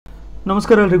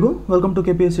ನಮಸ್ಕಾರ ಎಲ್ಲರಿಗೂ welcome to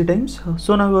KPSC times.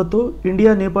 So ನಾವಿವತ್ತು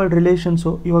ಇಂಡಿಯಾ ನೇಪಾಳ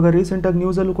ರಿಲೇಷನ್ಸು ಇವಾಗ ರೀಸೆಂಟಾಗಿ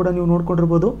ನ್ಯೂಸಲ್ಲೂ ಕೂಡ ನೀವು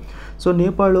ನೋಡ್ಕೊಂಡಿರ್ಬೋದು. ಸೊ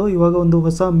ನೇಪಾಳು ಇವಾಗ ಒಂದು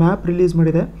ಹೊಸ ಮ್ಯಾಪ್ ರಿಲೀಸ್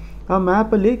ಮಾಡಿದೆ. ಆ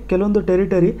ಮ್ಯಾಪಲ್ಲಿ ಕೆಲವೊಂದು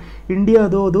ಟೆರಿಟರಿ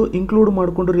ಇಂಡಿಯಾದು ಅದು ಇನ್ಕ್ಲೂಡ್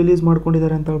ಮಾಡಿಕೊಂಡು ರಿಲೀಸ್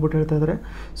ಮಾಡ್ಕೊಂಡಿದ್ದಾರೆ ಅಂತ ಹೇಳ್ಬಿಟ್ಟು ಹೇಳ್ತಾ ಇದ್ದಾರೆ.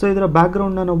 ಸೊ ಇದರ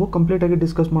ಬ್ಯಾಕ್ಗ್ರೌಂಡ್ನ ನಾವು ಕಂಪ್ಲೀಟಾಗಿ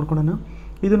ಡಿಸ್ಕಸ್ ಮಾಡ್ಕೊಳ್ಳೋಣ.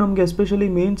 ಇದು ನಮಗೆ ಎಸ್ಪೆಷಲಿ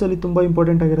ಮೇನ್ಸಲ್ಲಿ ತುಂಬ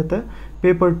ಇಂಪಾರ್ಟೆಂಟ್ ಆಗಿರುತ್ತೆ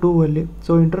ಪೇಪರ್ 2 ಅಲ್ಲಿ.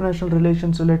 ಸೊ ಇಂಟರ್ನ್ಯಾಷನಲ್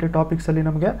ರಿಲೇಷನ್ಸ್ ರಿಲೇಟೆಡ್ ಟಾಪಿಕ್ಸಲ್ಲಿ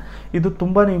ನಮಗೆ ಇದು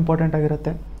ತುಂಬಾ ಇಂಪಾರ್ಟೆಂಟ್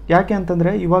ಆಗಿರುತ್ತೆ. ಯಾಕೆ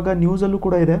ಅಂತಂದರೆ ಇವಾಗ ನ್ಯೂಸಲ್ಲೂ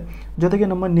ಕೂಡ ಇದೆ, ಜೊತೆಗೆ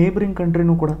ನಮ್ಮ ನೇಬರಿಂಗ್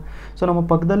ಕಂಟ್ರಿನೂ ಕೂಡ. ಸೊ ನಮ್ಮ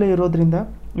ಪಕ್ಕದಲ್ಲೇ ಇರೋದ್ರಿಂದ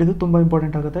ಇದು ತುಂಬ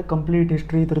ಇಂಪಾರ್ಟೆಂಟ್ ಆಗುತ್ತೆ. ಕಂಪ್ಲೀಟ್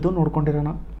ಹಿಸ್ಟ್ರಿ ಇದ್ರದ್ದು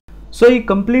ನೋಡ್ಕೊಂಡಿರೋಣ. ಸೊ ಈ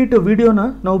ಕಂಪ್ಲೀಟ್ ವಿಡಿಯೋನ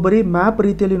ನಾವು ಬರೀ ಮ್ಯಾಪ್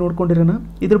ರೀತಿಯಲ್ಲಿ ನೋಡ್ಕೊಂಡಿರೋಣ.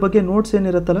 ಇದ್ರ ಬಗ್ಗೆ ನೋಟ್ಸ್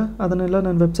ಏನಿರುತ್ತಲ್ಲ ಅದನ್ನೆಲ್ಲ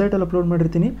ನಾನು ವೆಬ್ಸೈಟಲ್ಲಿ ಅಪ್ಲೋಡ್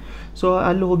ಮಾಡಿರ್ತೀನಿ. ಸೊ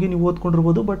ಅಲ್ಲಿ ಹೋಗಿ ನೀವು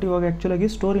ಓದ್ಕೊಂಡಿರ್ಬೋದು. ಬಟ್ ಇವಾಗ ಆ್ಯಕ್ಚುಲಾಗಿ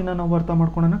ಸ್ಟೋರಿನ ನಾವು ಅರ್ಥ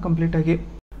ಮಾಡ್ಕೊಳ್ಳೋಣ ಕಂಪ್ಲೀಟಾಗಿ.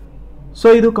 ಸೊ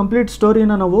ಇದು ಕಂಪ್ಲೀಟ್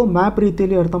ಸ್ಟೋರಿನ ನಾವು ಮ್ಯಾಪ್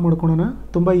ರೀತಿಯಲ್ಲಿ ಅರ್ಥ ಮಾಡ್ಕೊಳ್ಳೋಣ.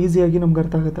 ತುಂಬ ಈಸಿಯಾಗಿ ನಮ್ಗೆ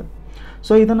ಅರ್ಥ ಆಗುತ್ತೆ.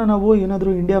 ಸೊ ಇದನ್ನು ನಾವು ಏನಾದರೂ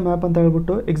ಇಂಡಿಯಾ ಮ್ಯಾಪ್ ಅಂತ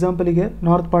ಹೇಳ್ಬಿಟ್ಟು ಎಕ್ಸಾಂಪಲಿಗೆ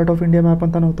north part of India map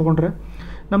ಅಂತ ನಾವು ತೊಗೊಂಡ್ರೆ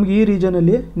ನಮಗೆ ಈ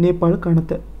ರೀಜನಲ್ಲಿ ನೇಪಾಳ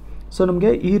ಕಾಣುತ್ತೆ. ಸೊ ನಮಗೆ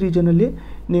ಈ ರೀಜನಲ್ಲಿ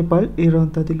ನೇಪಾಳ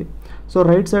ಇರೋವಂಥದ್ದು ಇಲ್ಲಿ. ಸೊ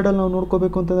ರೈಟ್ ಸೈಡಲ್ಲಿ ನಾವು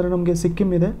ನೋಡ್ಕೋಬೇಕು ಅಂತಂದರೆ ನಮಗೆ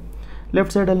ಸಿಕ್ಕಿಮ್ ಇದೆ,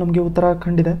 ಲೆಫ್ಟ್ ಸೈಡಲ್ಲಿ ನಮಗೆ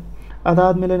ಉತ್ತರಾಖಂಡ್ ಇದೆ,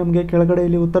 ಅದಾದಮೇಲೆ ನಮಗೆ ಕೆಳಗಡೆ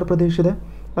ಇಲ್ಲಿ ಉತ್ತರ ಪ್ರದೇಶ ಇದೆ,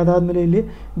 ಅದಾದಮೇಲೆ ಇಲ್ಲಿ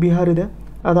ಬಿಹಾರ್ ಇದೆ,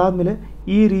 ಅದಾದಮೇಲೆ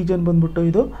ಈ ರೀಜನ್ ಬಂದ್ಬಿಟ್ಟು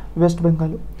ಇದು ವೆಸ್ಟ್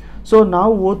ಬೆಂಗಾಲು. ಸೊ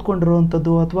ನಾವು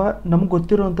ಓದ್ಕೊಂಡಿರೋವಂಥದ್ದು ಅಥವಾ ನಮ್ಗೆ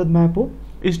ಗೊತ್ತಿರೋವಂಥದ್ದು ಮ್ಯಾಪು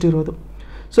ಇಷ್ಟಿರೋದು.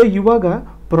 ಸೊ ಇವಾಗ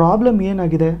ಪ್ರಾಬ್ಲಮ್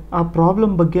ಏನಾಗಿದೆ ಆ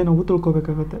ಪ್ರಾಬ್ಲಮ್ ಬಗ್ಗೆ ನಾವು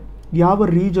ತಿಳ್ಕೊಬೇಕಾಗತ್ತೆ. ಯಾವ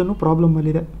ರೀಜನು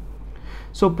ಪ್ರಾಬ್ಲಮಲ್ಲಿದೆ,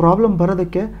 ಸೊ ಪ್ರಾಬ್ಲಮ್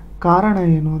ಬರೋದಕ್ಕೆ ಕಾರಣ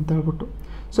ಏನು ಅಂತ ಹೇಳ್ಬಿಟ್ಟು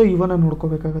ಸೊ ಇವನ್ನ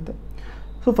ನೋಡ್ಕೋಬೇಕಾಗತ್ತೆ.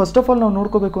 ಸೊ ಫಸ್ಟ್ ಆಫ್ ಆಲ್ ನಾವು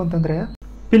ನೋಡ್ಕೋಬೇಕು ಅಂತಂದರೆ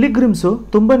ಪಿಲಿಗ್ರಿಮ್ಸು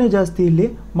ತುಂಬಾ ಜಾಸ್ತಿ ಇಲ್ಲಿ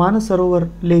ಮಾನಸರೋವರ್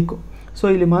ಲೇಕು. ಸೊ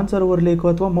ಇಲ್ಲಿ ಮಾನಸರೋವರ್ ಲೇಕು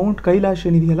ಅಥವಾ ಮೌಂಟ್ ಕೈಲಾಶ್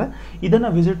ಏನಿದೆಯಲ್ಲ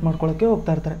ಇದನ್ನು ವಿಸಿಟ್ ಮಾಡ್ಕೊಳ್ಳೋಕ್ಕೆ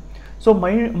ಹೋಗ್ತಾ ಇರ್ತಾರೆ. ಸೊ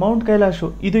ಮೌಂಟ್ ಕೈಲಾಶು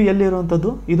ಇದು ಎಲ್ಲಿರುವಂಥದ್ದು,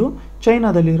 ಇದು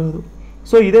ಚೈನಾದಲ್ಲಿರೋದು.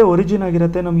 ಸೊ ಇದೇ ಒರಿಜಿನ್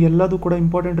ಆಗಿರುತ್ತೆ. ನಮಗೆಲ್ಲದೂ ಕೂಡ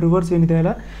ಇಂಪಾರ್ಟೆಂಟ್ ರಿವರ್ಸ್ ಏನಿದೆ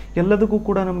ಅಲ್ಲ ಎಲ್ಲದಕ್ಕೂ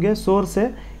ಕೂಡ ನಮಗೆ ಸೋರ್ಸೇ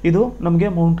ಇದು ನಮಗೆ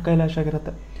ಮೌಂಟ್ ಕೈಲಾಶ್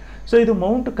ಆಗಿರುತ್ತೆ. ಸೊ ಇದು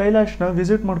ಮೌಂಟ್ ಕೈಲಾಶ್ನ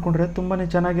ವಿಸಿಟ್ ಮಾಡಿಕೊಂಡ್ರೆ ತುಂಬಾ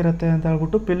ಚೆನ್ನಾಗಿರುತ್ತೆ ಅಂತ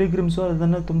ಹೇಳ್ಬಿಟ್ಟು ಪಿಲಿಗ್ರಿಮ್ಸು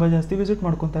ಅದನ್ನು ತುಂಬ ಜಾಸ್ತಿ ವಿಸಿಟ್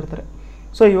ಮಾಡ್ಕೊತಾ ಇರ್ತಾರೆ.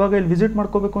 ಸೊ ಇವಾಗ ಇಲ್ಲಿ ವಿಸಿಟ್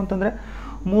ಮಾಡ್ಕೋಬೇಕು ಅಂತಂದರೆ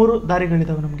 3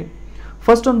 ದಾರಿಗಳಿದ್ದಾವೆ ನಮಗೆ.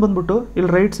 ಫಸ್ಟ್ ಒಂದು ಬಂದ್ಬಿಟ್ಟು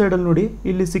ಇಲ್ಲಿ ರೈಟ್ ಸೈಡಲ್ಲಿ ನೋಡಿ,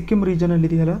 ಇಲ್ಲಿ ಸಿಕ್ಕಿಮ್ ರೀಜನಲ್ಲಿ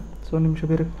ಇದೆಯಲ್ಲ, ಸೊ ನಿಮಿಷ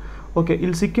ಬೇರೆ, ಓಕೆ,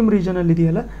 ಇಲ್ಲಿ ಸಿಕ್ಕಿಮ್ ರೀಜನಲ್ಲಿ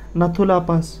ಇದೆಯಲ್ಲ ನಥುಲಾ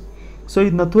ಪಾಸ್. ಸೊ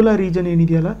ಇದು ನಥುಲಾ ರೀಜನ್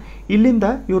ಏನಿದೆಯಲ್ಲ ಇಲ್ಲಿಂದ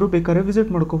ಇವರು ಬೇಕಾದ್ರೆ ವಿಸಿಟ್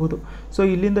ಮಾಡ್ಕೋಬೋದು. ಸೊ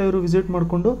ಇಲ್ಲಿಂದ ಇವರು ವಿಸಿಟ್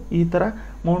ಮಾಡಿಕೊಂಡು ಈ ಥರ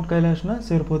ಮೌಂಟ್ ಕೈಲಾಶ್ನ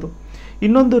ಸೇರ್ಬೋದು.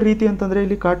 ಇನ್ನೊಂದು ರೀತಿ ಅಂತಂದರೆ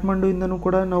ಇಲ್ಲಿ ಕಾಠ್ಮಂಡುಯಿಂದನೂ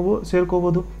ಕೂಡ ನಾವು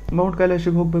ಸೇರ್ಕೋಬೋದು ಮೌಂಟ್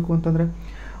ಕೈಲಾಶಿಗೆ ಹೋಗಬೇಕು ಅಂತಂದರೆ.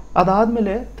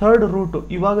 ಅದಾದಮೇಲೆ ಥರ್ಡ್ ರೂಟು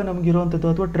ಇವಾಗ ನಮಗಿರುವಂಥದ್ದು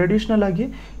ಅಥವಾ ಟ್ರೆಡಿಷ್ನಲ್ ಆಗಿ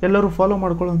ಎಲ್ಲರೂ ಫಾಲೋ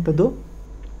ಮಾಡ್ಕೊಳ್ಳೋವಂಥದ್ದು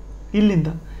ಇಲ್ಲಿಂದ.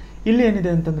 ಇಲ್ಲಿ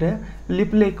ಏನಿದೆ ಅಂತಂದರೆ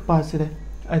ಲಿಪ್ ಲೇಕ್ ಪಾಸ್ ಇದೆ,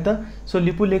 ಆಯಿತಾ. ಸೊ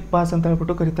ಲಿಪು ಲೇಕ್ ಪಾಸ್ ಅಂತ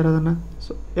ಹೇಳ್ಬಿಟ್ಟು ಕರೀತಾರೆ ಅದನ್ನು.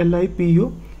 ಸೊ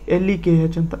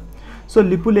LIPULEKH ಅಂತ. ಸೊ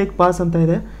ಲಿಪು ಲೇಕ್ ಪಾಸ್ ಅಂತ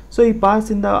ಇದೆ. ಸೊ ಈ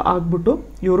ಪಾಸಿಂದ ಆಗ್ಬಿಟ್ಟು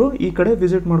ಇವರು ಈ ಕಡೆ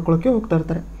ವಿಸಿಟ್ ಮಾಡ್ಕೊಳ್ಳೋಕ್ಕೆ ಹೋಗ್ತಾ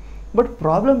ಇರ್ತಾರೆ. ಬಟ್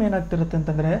ಪ್ರಾಬ್ಲಮ್ ಏನಾಗ್ತಿರುತ್ತೆ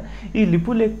ಅಂತಂದರೆ ಈ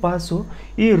ಲಿಪು ಲೇಕ್ ಪಾಸು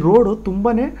ಈ ರೋಡು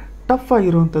ತುಂಬಾ ಟಫ್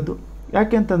ಆಗಿರುವಂಥದ್ದು.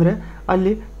 ಯಾಕೆ ಅಂತಂದರೆ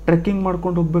ಅಲ್ಲಿ ಟ್ರೆಕ್ಕಿಂಗ್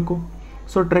ಮಾಡ್ಕೊಂಡು ಹೋಗಬೇಕು.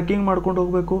 ಸೊ ಟ್ರೆಕ್ಕಿಂಗ್ ಮಾಡ್ಕೊಂಡು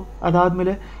ಹೋಗಬೇಕು.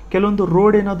 ಅದಾದಮೇಲೆ ಕೆಲವೊಂದು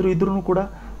ರೋಡ್ ಏನಾದರೂ ಇದ್ರೂ ಕೂಡ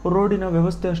ರೋಡಿನ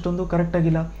ವ್ಯವಸ್ಥೆ ಅಷ್ಟೊಂದು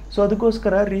ಕರೆಕ್ಟಾಗಿಲ್ಲ. ಸೊ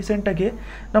ಅದಕ್ಕೋಸ್ಕರ ರೀಸೆಂಟಾಗಿ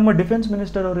ನಮ್ಮ ಡಿಫೆನ್ಸ್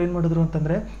ಮಿನಿಸ್ಟರ್ ಅವ್ರು ಏನು ಮಾಡಿದ್ರು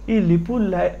ಅಂತಂದರೆ ಈ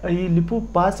ಲಿಪು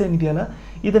ಪಾಸ್ ಏನಿದೆಯಲ್ಲ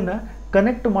ಇದನ್ನು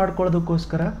ಕನೆಕ್ಟ್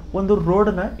ಮಾಡ್ಕೊಳ್ಳೋದಕ್ಕೋಸ್ಕರ ಒಂದು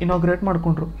ರೋಡನ್ನ ಇನಾಗ್ರೇಟ್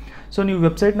ಮಾಡಿಕೊಂಡ್ರು. ಸೊ ನೀವು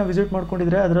ವೆಬ್ಸೈಟ್ನ ವಿಸಿಟ್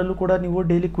ಮಾಡ್ಕೊಂಡಿದ್ರೆ ಅದರಲ್ಲೂ ಕೂಡ ನೀವು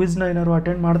ಡೈಲಿ ಕ್ವಿಜ್ನ ಏನಾದ್ರು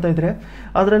ಅಟೆಂಡ್ ಮಾಡ್ತಾಯಿದ್ರೆ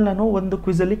ಅದರಲ್ಲಿ ನಾನು ಒಂದು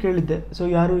ಕ್ವಿಝಲ್ಲಿ ಕೇಳಿದ್ದೆ. ಸೊ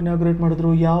ಯಾರು ಇನಾಗ್ರೇಟ್ ಮಾಡಿದ್ರು,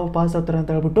 ಯಾವ ಪಾಸ್ ಹತ್ರ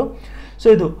ಅಂತ ಹೇಳ್ಬಿಟ್ಟು. ಸೊ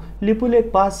ಇದು ಲಿಪು ಲೇಕ್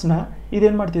ಪಾಸ್ನ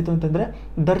ಇದೇನು ಮಾಡ್ತಿತ್ತು ಅಂತಂದರೆ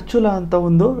ದರ್ಚುಲಾ ಅಂತ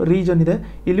ಒಂದು ರೀಜನ್ ಇದೆ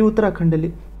ಇಲ್ಲಿ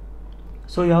ಉತ್ತರಾಖಂಡಲ್ಲಿ.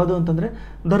 ಸೊ ಯಾವುದು ಅಂತಂದರೆ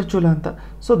ದರ್ಚುಲಾ ಅಂತ.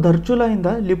 ಸೊ ದರ್ಚುಲಾಯಿಂದ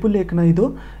ಲಿಪು ಲೇಕ್ನ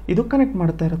ಇದು ಕನೆಕ್ಟ್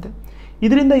ಮಾಡ್ತಾ ಇರುತ್ತೆ.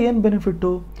 ಇದರಿಂದ ಏನು ಬೆನಿಫಿಟ್ಟು,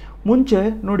 ಮುಂಚೆ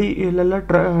ನೋಡಿ ಇಲ್ಲೆಲ್ಲ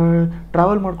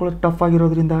ಟ್ರಾವೆಲ್ ಮಾಡ್ಕೊಳ್ಳೋದು ಟಫ್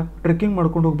ಆಗಿರೋದ್ರಿಂದ ಟ್ರೆಕ್ಕಿಂಗ್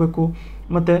ಮಾಡ್ಕೊಂಡು ಹೋಗಬೇಕು,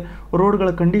 ಮತ್ತು ರೋಡ್ಗಳ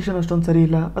ಕಂಡೀಷನ್ ಅಷ್ಟೊಂದು ಸರಿ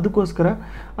ಇಲ್ಲ. ಅದಕ್ಕೋಸ್ಕರ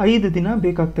 5 ದಿನ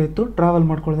ಬೇಕಾಗ್ತಾಯಿತ್ತು ಟ್ರಾವೆಲ್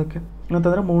ಮಾಡ್ಕೊಳ್ಳೋದಕ್ಕೆ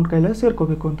ಅಂತಂದರೆ ಮೌಂಟ್ ಕೈಲಾಶ್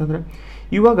ಸೇರ್ಕೋಬೇಕು ಅಂತಂದರೆ.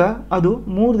 ಇವಾಗ ಅದು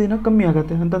 3 ದಿನ ಕಮ್ಮಿ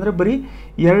ಆಗುತ್ತೆ ಅಂತಂದರೆ ಬರೀ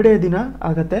 2 ದಿನ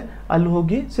ಆಗುತ್ತೆ ಅಲ್ಲಿ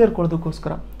ಹೋಗಿ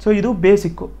ಸೇರ್ಕೊಳ್ಳೋದಕ್ಕೋಸ್ಕರ. ಸೊ ಇದು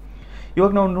ಬೇಸಿಕ್ಕು.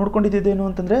 ಇವಾಗ ನಾವು ನೋಡ್ಕೊಂಡಿದ್ದೇನು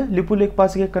ಅಂತಂದರೆ ಲಿಪು ಲೇಕ್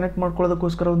ಪಾಸ್ಗೆ ಕನೆಕ್ಟ್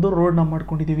ಮಾಡ್ಕೊಳ್ಳೋದಕ್ಕೋಸ್ಕರ ಒಂದು ರೋಡ್ನ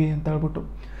ಮಾಡ್ಕೊಂಡಿದ್ದೀವಿ ಅಂತ ಹೇಳ್ಬಿಟ್ಟು.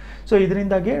 ಸೊ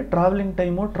ಇದರಿಂದಾಗಿ ಟ್ರಾವೆಲಿಂಗ್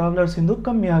ಟೈಮು ಟ್ರಾವೆಲರ್ಸಿಂದು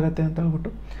ಕಮ್ಮಿ ಆಗುತ್ತೆ ಅಂತ ಹೇಳ್ಬಿಟ್ಟು.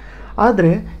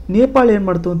 ಆದರೆ ನೇಪಾಳ ಏನು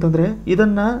ಮಾಡ್ತು ಅಂತಂದರೆ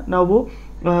ಇದನ್ನು ನಾವು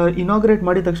ಇನಾಗ್ರೇಟ್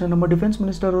ಮಾಡಿದ ತಕ್ಷಣ, ನಮ್ಮ ಡಿಫೆನ್ಸ್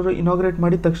ಮಿನಿಸ್ಟರ್ ಅವರು ಇನಾಗ್ರೇಟ್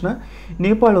ಮಾಡಿದ ತಕ್ಷಣ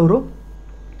ನೇಪಾಳ ಅವರು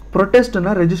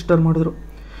ಪ್ರೊಟೆಸ್ಟನ್ನು ರಿಜಿಸ್ಟರ್ ಮಾಡಿದ್ರು.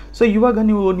 ಸೊ ಇವಾಗ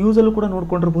ನೀವು ನ್ಯೂಸಲ್ಲೂ ಕೂಡ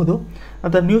ನೋಡ್ಕೊಂಡಿರ್ಬೋದು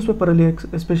ಅಂತ ನ್ಯೂಸ್ ಪೇಪರಲ್ಲಿ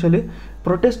ಎಸ್ಪೆಷಲಿ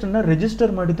ಪ್ರೊಟೆಸ್ಟನ್ನು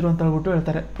ರಿಜಿಸ್ಟರ್ ಮಾಡಿದ್ರು ಅಂತ ಹೇಳ್ಬಿಟ್ಟು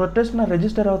ಹೇಳ್ತಾರೆ. ಪ್ರೊಟೆಸ್ಟ್ನ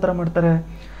ರಿಜಿಸ್ಟರ್ ಯಾವ ಥರ ಮಾಡ್ತಾರೆ,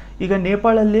 ಈಗ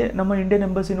ನೇಪಾಳಲ್ಲಿ ನಮ್ಮ ಇಂಡಿಯನ್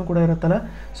ಎಂಬಸಿನೂ ಕೂಡ ಇರುತ್ತಲ್ಲ.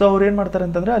 ಸೊ ಅವ್ರು ಏನು ಮಾಡ್ತಾರೆ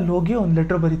ಅಂತಂದರೆ ಅಲ್ಲಿ ಹೋಗಿ ಒಂದು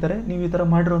ಲೆಟ್ರ್ ಬರೀತಾರೆ, ನೀವು ಈ ಥರ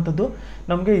ಮಾಡಿರೋವಂಥದ್ದು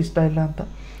ನಮಗೆ ಇಷ್ಟ ಇಲ್ಲ ಅಂತ.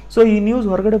 ಸೊ ಈ ನ್ಯೂಸ್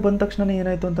ಹೊರಗಡೆ ಬಂದ ತಕ್ಷಣ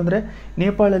ಏನಾಯಿತು ಅಂತಂದರೆ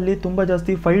ನೇಪಾಳಲ್ಲಿ ತುಂಬ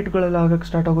ಜಾಸ್ತಿ ಫೈಟ್ಗಳೆಲ್ಲ ಆಗೋಕ್ಕೆ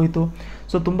ಸ್ಟಾರ್ಟ್ ಆಗೋಯಿತು.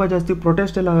 ಸೊ ತುಂಬ ಜಾಸ್ತಿ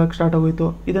ಪ್ರೊಟೆಸ್ಟ್ ಎಲ್ಲ ಆಗೋಕ್ಕೆ ಸ್ಟಾರ್ಟ್ ಆಗೋಯಿತು.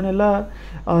 ಇದನ್ನೆಲ್ಲ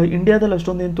ಇಂಡಿಯಾದಲ್ಲಿ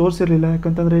ಅಷ್ಟೊಂದು ಏನು ತೋರಿಸಿರಲಿಲ್ಲ,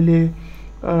 ಯಾಕಂತಂದರೆ ಇಲ್ಲಿ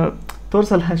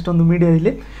ತೋರಿಸಲ್ಲ ಅಷ್ಟೊಂದು ಮೀಡಿಯಾ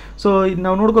ಇಲ್ಲಿ. ಸೊ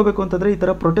ನಾವು ನೋಡ್ಕೋಬೇಕು ಅಂತಂದರೆ ಈ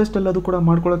ಥರ ಪ್ರೊಟೆಸ್ಟ್ ಎಲ್ಲದು ಕೂಡ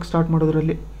ಮಾಡ್ಕೊಳ್ಳೋಕ್ಕೆ ಸ್ಟಾರ್ಟ್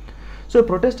ಮಾಡೋದ್ರಲ್ಲಿ. ಸೊ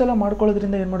ಪ್ರೊಟೆಸ್ಟ್ ಎಲ್ಲ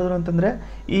ಮಾಡ್ಕೊಳ್ಳೋದ್ರಿಂದ ಏನು ಮಾಡಿದ್ರು ಅಂತಂದರೆ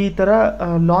ಈ ಥರ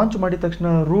ಲಾಂಚ್ ಮಾಡಿದ ತಕ್ಷಣ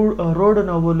ರೋಡ್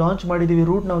ನಾವು ಲಾಂಚ್ ಮಾಡಿದ್ದೀವಿ,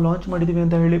 ರೂಟ್ ನಾವು ಲಾಂಚ್ ಮಾಡಿದ್ದೀವಿ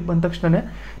ಅಂತ ಹೇಳಿ ಬಂದ ತಕ್ಷಣವೇ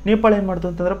ನೇಪಾಳ ಏನು ಮಾಡ್ತು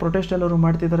ಅಂತಂದರೆ ಪ್ರೊಟೆಸ್ಟ್ ಎಲ್ಲರೂ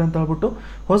ಮಾಡ್ತಿದ್ದಾರೆ ಅಂತ ಹೇಳ್ಬಿಟ್ಟು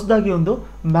ಹೊಸದಾಗಿ ಒಂದು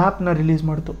ಮ್ಯಾಪ್ನ ರಿಲೀಸ್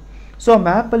ಮಾಡ್ತು. ಸೊ ಆ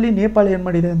ಮ್ಯಾಪಲ್ಲಿ ನೇಪಾಳ ಏನು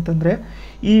ಮಾಡಿದೆ ಅಂತಂದರೆ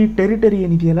ಈ ಟೆರಿಟರಿ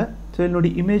ಏನಿದೆಯಲ್ಲ, ಸೊ ಇಲ್ಲಿ ನೋಡಿ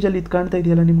ಇಮೇಜಲ್ಲಿ ಇದು ಕಾಣ್ತಾ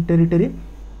ಇದೆಯಲ್ಲ ನಿಮ್ಮ ಟೆರಿಟರಿ,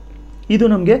 ಇದು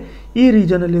ನಮಗೆ ಈ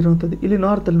ರೀಜನಲ್ಲಿರುವಂಥದ್ದು, ಇಲ್ಲಿ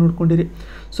ನಾರ್ತಲ್ಲಿ ನೋಡ್ಕೊಂಡಿರಿ.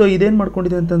 ಸೊ ಇದೇನು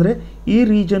ಮಾಡ್ಕೊಂಡಿದೆ ಅಂತಂದರೆ ಈ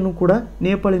ರೀಜನ್ನು ಕೂಡ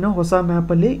ನೇಪಾಳಿನ ಹೊಸ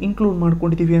ಮ್ಯಾಪಲ್ಲಿ ಇನ್ಕ್ಲೂಡ್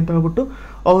ಮಾಡ್ಕೊಂಡಿದ್ದೀವಿ ಅಂತ ಹೇಳ್ಬಿಟ್ಟು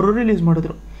ಅವರು ರಿಲೀಸ್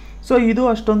ಮಾಡಿದ್ರು. ಸೊ ಇದು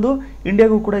ಅಷ್ಟೊಂದು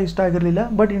ಇಂಡಿಯಾಗೂ ಕೂಡ ಇಷ್ಟ ಆಗಿರಲಿಲ್ಲ.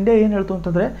 ಬಟ್ ಇಂಡಿಯಾ ಏನು ಹೇಳ್ತು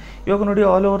ಅಂತಂದರೆ ಇವಾಗ ನೋಡಿ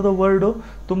ಆಲ್ ಓವರ್ ದ ವರ್ಲ್ಡು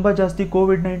ತುಂಬ ಜಾಸ್ತಿ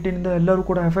ಕೋವಿಡ್-19ಇಂದ ಎಲ್ಲರೂ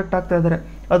ಕೂಡ ಎಫೆಕ್ಟ್ ಆಗ್ತಾ ಇದ್ದಾರೆ.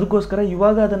 ಅದಕ್ಕೋಸ್ಕರ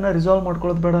ಇವಾಗ ಅದನ್ನು ರಿಸಾಲ್ವ್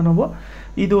ಮಾಡ್ಕೊಳ್ಳೋದು ಬೇಡ, ನಾವು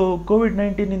ಇದು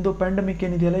ಕೋವಿಡ್-19ಇಂದು ಪ್ಯಾಂಡಮಿಕ್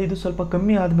ಏನಿದೆಯಲ್ಲ ಇದು ಸ್ವಲ್ಪ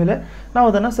ಕಮ್ಮಿ ಆದಮೇಲೆ ನಾವು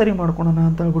ಅದನ್ನು ಸರಿ ಮಾಡ್ಕೊಳ್ಳೋಣ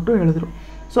ಅಂತ ಹೇಳ್ಬಿಟ್ಟು ಹೇಳಿದ್ರು.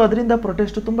 ಸೊ ಅದರಿಂದ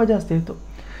ಪ್ರೊಟೆಸ್ಟ್ ತುಂಬ ಜಾಸ್ತಿ ಆಯಿತು.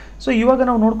 ಸೊ ಇವಾಗ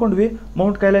ನಾವು ನೋಡ್ಕೊಂಡ್ವಿ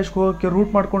ಮೌಂಟ್ ಕೈಲಾಶ್ಗೆ ಹೋಗೋಕ್ಕೆ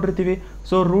ರೂಟ್ ಮಾಡ್ಕೊಂಡಿರ್ತೀವಿ.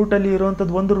 ಸೊ ರೂಟಲ್ಲಿ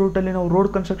ಇರೋವಂಥದ್ದು ಒಂದು ರೂಟಲ್ಲಿ ನಾವು ರೋಡ್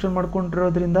ಕನ್ಸ್ಟ್ರಕ್ಷನ್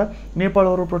ಮಾಡ್ಕೊಂಡಿರೋದ್ರಿಂದ ನೇಪಾಳ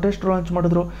ಅವರು ಪ್ರೊಟೆಸ್ಟ್ ಲಾಂಚ್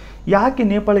ಮಾಡಿದ್ರು. ಯಾಕೆ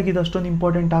ನೇಪಾಳಿಗೆ ಇದು ಅಷ್ಟೊಂದು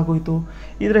ಇಂಪಾರ್ಟೆಂಟ್ ಆಗೋಯಿತು,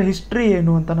 ಇದರ ಹಿಸ್ಟ್ರಿ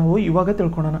ಏನು ಅಂತ ನಾವು ಇವಾಗ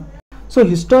ತಿಳ್ಕೊಳ್ಳೋಣ. ಸೊ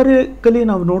ಹಿಸ್ಟಾರಿಕಲಿ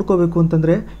ನಾವು ನೋಡ್ಕೋಬೇಕು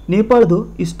ಅಂತಂದರೆ ನೇಪಾಳದು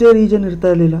ಇಷ್ಟೇ ರೀಜನ್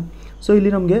ಇರ್ತಾ ಇರಲಿಲ್ಲ. ಸೊ ಇಲ್ಲಿ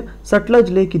ನಮಗೆ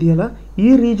ಸಟ್ಲಜ್ ಲೇಕ್ ಇದೆಯಲ್ಲ, ಈ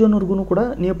ರೀಜನ್ವರೆಗೂ ಕೂಡ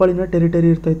ನೇಪಾಳಿನ ಟೆರಿಟರಿ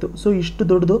ಇರ್ತಾಯಿತ್ತು. ಸೊ ಇಷ್ಟು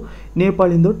ದೊಡ್ಡದು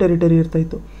ನೇಪಾಳಿಂದು ಟೆರಿಟರಿ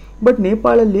ಇರ್ತಾಯಿತ್ತು. ಬಟ್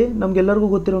ನೇಪಾಳಲ್ಲಿ ನಮಗೆಲ್ಲರಿಗೂ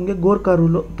ಗೊತ್ತಿರೋಂಗೆ ಗೋರ್ಖಾ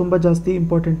ರೂಲು ತುಂಬ ಜಾಸ್ತಿ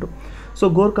ಇಂಪಾರ್ಟೆಂಟು. ಸೊ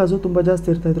ಗೋರ್ಖಾಸು ತುಂಬ ಜಾಸ್ತಿ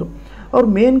ಇರ್ತಾಯಿದ್ರು. ಅವ್ರ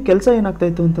ಮೇನ್ ಕೆಲಸ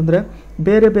ಏನಾಗ್ತಾಯಿತ್ತು ಅಂತಂದರೆ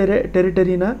ಬೇರೆ ಬೇರೆ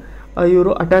ಟೆರಿಟರಿನ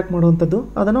ಇವರು ಅಟ್ಯಾಕ್ ಮಾಡುವಂಥದ್ದು,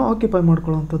 ಅದನ್ನು ಆಕ್ಯುಪೈ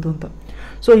ಮಾಡ್ಕೊಳ್ಳೋವಂಥದ್ದು ಅಂತ.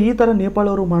 ಸೊ ಈ ಥರ ನೇಪಾಳ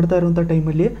ಅವರು ಮಾಡ್ತಾ ಇರೋಂಥ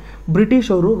ಟೈಮಲ್ಲಿ ಬ್ರಿಟಿಷ್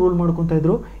ಅವರು ರೂಲ್ ಮಾಡ್ಕೊತಾ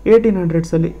ಇದ್ರು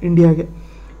 1800ಸಲ್ಲಿ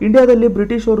ಇಂಡಿಯಾದಲ್ಲಿ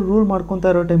ಬ್ರಿಟಿಷ್ ಅವರು ರೂಲ್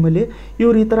ಮಾಡ್ಕೊತಾ ಇರೋ ಟೈಮಲ್ಲಿ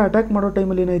ಇವರು ಈ ಥರ ಅಟ್ಯಾಕ್ ಮಾಡೋ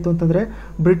ಟೈಮಲ್ಲಿ ಏನಾಯಿತು ಅಂತಂದರೆ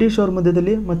ಬ್ರಿಟಿಷ್ ಅವ್ರ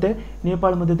ಮಧ್ಯದಲ್ಲಿ ಮತ್ತು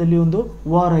ನೇಪಾಳ ಮಧ್ಯದಲ್ಲಿ ಒಂದು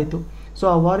ವಾರ್ ಆಯಿತು. ಸೊ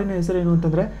ಆ ವಾರಿನ ಹೆಸರೇನು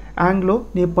ಅಂತಂದರೆ ಆಂಗ್ಲೋ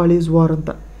ನೇಪಾಳೀಸ್ ವಾರ್ ಅಂತ.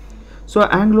 So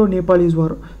Anglo ನೇಪಾಳೀಸ್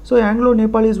war. So Anglo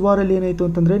ನೇಪಾಳೀಸ್ ವಾರಲ್ಲಿ ಏನಾಯಿತು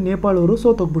ಅಂತಂದರೆ ನೇಪಾಳವರು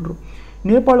ಸೋತೋಗ್ಬಿಟ್ರು.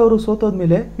 ನೇಪಾಳವರು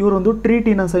ಸೋತೋದ್ಮೇಲೆ ಇವರೊಂದು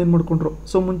ಟ್ರೀಟಿನ ಸೈನ್ ಮಾಡ್ಕೊಂಡ್ರು.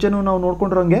 ಸೊ ಮುಂಚೆನೂ ನಾವು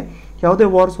ನೋಡ್ಕೊಂಡಿರೋಂಗೆ ಯಾವುದೇ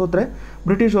ವಾರ್ ಸೋತ್ರೆ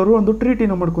ಬ್ರಿಟಿಷ್ ಅವರು ಒಂದು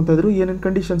ಟ್ರೀಟಿನ ಮಾಡ್ಕೊತಾ ಇದ್ರು, ಏನೇನು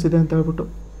ಕಂಡೀಷನ್ಸ್ ಇದೆ ಅಂತ ಹೇಳ್ಬಿಟ್ಟು.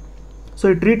 ಸೊ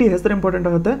ಈ ಟ್ರೀಟಿ ಹೆಸರು ಇಂಪಾರ್ಟೆಂಟ್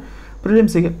ಆಗುತ್ತೆ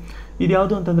ಪ್ರಿಲಿಮ್ಸಿಗೆ. ಇದು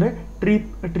ಯಾವುದು ಅಂತಂದರೆ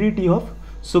ಟ್ರೀಟಿ ಆಫ್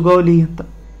ಸುಗೌಲಿ ಅಂತ.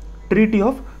 ಟ್ರೀಟಿ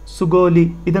ಆಫ್ ಸುಗೌಲಿ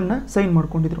ಇದನ್ನು ಸೈನ್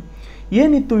ಮಾಡ್ಕೊಂಡಿದ್ರು.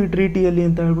 ಏನಿತ್ತು ಈ ಟ್ರೀಟಿಯಲ್ಲಿ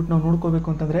ಅಂತ ಹೇಳ್ಬಿಟ್ಟು ನಾವು ನೋಡ್ಕೋಬೇಕು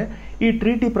ಅಂತಂದರೆ ಈ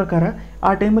ಟ್ರೀಟಿ ಪ್ರಕಾರ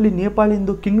ಆ ಟೈಮಲ್ಲಿ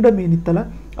ನೇಪಾಳಿಂದು ಕಿಂಗ್ಡಮ್ ಏನಿತ್ತಲ್ಲ,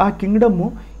 ಆ ಕಿಂಗ್ಡಮ್ಮು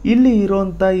ಇಲ್ಲಿ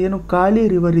ಇರೋವಂಥ ಏನು ಕಾಳಿ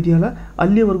ರಿವರ್ ಇದೆಯಲ್ಲ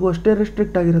ಅಲ್ಲಿವರೆಗೂ ಅಷ್ಟೇ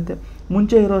ರೆಸ್ಟ್ರಿಕ್ಟ್ ಆಗಿರುತ್ತೆ.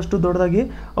 ಮುಂಚೆ ಇರೋ ಅಷ್ಟು ದೊಡ್ಡದಾಗಿ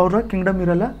ಅವರ ಕಿಂಗ್ಡಮ್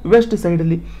ಇರಲ್ಲ. ವೆಸ್ಟ್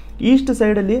ಸೈಡಲ್ಲಿ, ಈಸ್ಟ್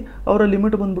ಸೈಡಲ್ಲಿ ಅವರ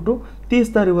ಲಿಮಿಟ್ ಬಂದ್ಬಿಟ್ಟು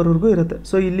ತೀಸ್ತಾ ರಿವರ್ವರೆಗೂ ಇರುತ್ತೆ.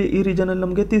 ಸೊ ಇಲ್ಲಿ ಈ ರೀಜನಲ್ಲಿ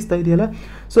ನಮಗೆ ತೀಸ್ತಾ ಇದೆಯಲ್ಲ,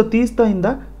 ಸೊ ತೀಸ್ತಾಯಿಂದ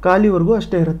ಕಾಲಿವರೆಗೂ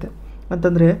ಅಷ್ಟೇ ಇರುತ್ತೆ.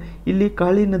 ಅಂತಂದರೆ ಇಲ್ಲಿ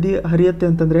ಕಾಳಿ ನದಿ ಹರಿಯುತ್ತೆ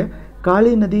ಅಂತಂದರೆ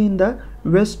ಕಾಳಿ ನದಿಯಿಂದ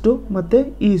ವೆಸ್ಟು ಮತ್ತು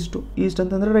ಈಸ್ಟ್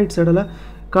ಅಂತಂದರೆ ರೈಟ್ ಸೈಡಲ್ಲ,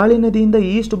 ಕಾಳಿ ನದಿಯಿಂದ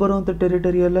ಈಸ್ಟ್ ಬರುವಂಥ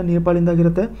ಟೆರಿಟರಿ ಎಲ್ಲ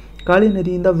ನೇಪಾಳಿಂದಾಗಿರುತ್ತೆ. ಕಾಳಿ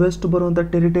ನದಿಯಿಂದ ವೆಸ್ಟ್ ಬರುವಂಥ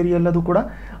ಟೆರಿಟರಿ ಎಲ್ಲದು ಕೂಡ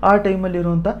ಆ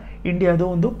ಟೈಮಲ್ಲಿರುವಂಥ ಇಂಡಿಯಾದ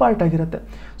ಒಂದು ಪಾರ್ಟ್ ಆಗಿರುತ್ತೆ.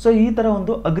 ಸೊ ಈ ಥರ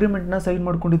ಒಂದು ಅಗ್ರಿಮೆಂಟ್ನ ಸೈನ್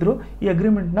ಮಾಡ್ಕೊಂಡಿದ್ರು. ಈ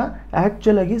ಅಗ್ರಿಮೆಂಟ್ನ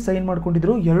ಆ್ಯಕ್ಚುಲಾಗಿ ಸೈನ್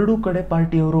ಮಾಡ್ಕೊಂಡಿದ್ರು ಎರಡೂ ಕಡೆ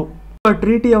ಪಾರ್ಟಿಯವರು. ಆ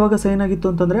ಟ್ರೀಟಿ ಯಾವಾಗ ಸೈನ್ ಆಗಿತ್ತು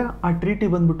ಅಂತಂದರೆ ಆ ಟ್ರೀಟಿ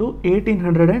ಬಂದ್ಬಿಟ್ಟು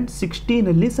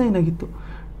 1816ನಲ್ಲಿ ಸೈನ್ ಆಗಿತ್ತು.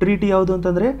 ಟ್ರೀಟಿ ಯಾವುದು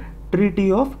ಅಂತಂದರೆ ಟ್ರೀಟಿ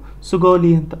ಆಫ್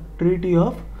ಸುಗೌಲಿ ಅಂತ. ಟ್ರೀಟಿ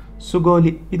ಆಫ್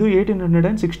ಸುಗೌಲಿ ಇದು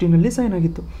 1816ನಲ್ಲಿ ಸೈನ್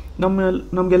ಆಗಿತ್ತು.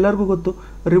 ನಮಗೆಲ್ಲರಿಗೂ ಗೊತ್ತು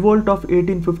ರಿವೋಲ್ಟ್ ಆಫ್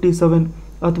 1857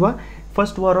 ಅಥವಾ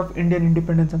first war of Indian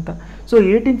independence ಅಂತ. So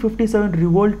 1857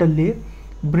 ರಿವೋಲ್ಟಲ್ಲಿ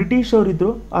British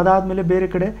ಅವರಿದ್ದರು. ಅದಾದಮೇಲೆ ಬೇರೆ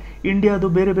ಕಡೆ ಇಂಡಿಯಾದು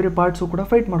ಬೇರೆ ಬೇರೆ ಪಾರ್ಟ್ಸು ಕೂಡ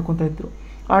ಫೈಟ್ ಮಾಡ್ಕೊತಾ ಇದ್ರು.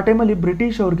 ಆ ಟೈಮಲ್ಲಿ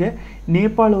ಬ್ರಿಟಿಷ್ ಅವ್ರಿಗೆ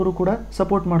ನೇಪಾಳ ಅವರು ಕೂಡ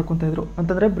ಸಪೋರ್ಟ್ ಮಾಡ್ಕೊತಾ ಇದ್ರು.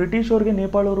 ಅಂತಂದರೆ ಬ್ರಿಟಿಷ್ ಅವ್ರಿಗೆ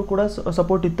ನೇಪಾಳ ಅವರು ಕೂಡ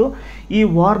ಸಪೋರ್ಟ್ ಇತ್ತು ಈ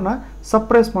ವಾರ್ನ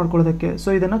ಸಪ್ರೆಸ್ ಮಾಡ್ಕೊಳ್ಳೋದಕ್ಕೆ. ಸೊ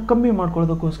ಇದನ್ನು ಕಮ್ಮಿ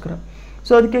ಮಾಡ್ಕೊಳ್ಳೋದಕ್ಕೋಸ್ಕರ.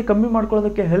 ಸೊ ಅದಕ್ಕೆ ಕಮ್ಮಿ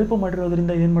ಮಾಡ್ಕೊಳ್ಳೋದಕ್ಕೆ ಹೆಲ್ಪ್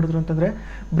ಮಾಡಿರೋದ್ರಿಂದ ಏನು ಮಾಡಿದ್ರು ಅಂತಂದರೆ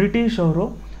ಬ್ರಿಟಿಷ್ ಅವರು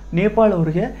ನೇಪಾಳ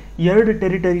ಅವ್ರಿಗೆ 2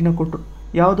 ಟೆರಿಟರಿನ ಕೊಟ್ಟರು.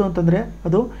 ಯಾವುದು ಅಂತಂದರೆ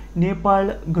ಅದು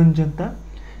ನೇಪಾಳ್ ಗಂಜ್ ಅಂತ,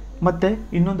 ಮತ್ತು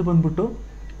ಇನ್ನೊಂದು ಬಂದ್ಬಿಟ್ಟು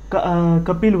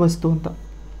ಕಪಿಲ್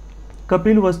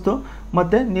ವಸ್ತು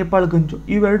ಮತ್ತು ನೇಪಾಳ್ ಗಂಜು,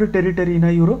 ಇವೆರಡು ಟೆರಿಟರಿನ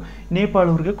ಇವರು ನೇಪಾಳ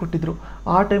ಅವ್ರಿಗೆ ಕೊಟ್ಟಿದ್ದರು.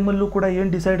 ಆ ಟೈಮಲ್ಲೂ ಕೂಡ ಏನು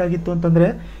ಡಿಸೈಡ್ ಆಗಿತ್ತು ಅಂತಂದರೆ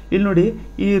ಇಲ್ಲಿ ನೋಡಿ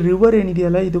ಈ ರಿವರ್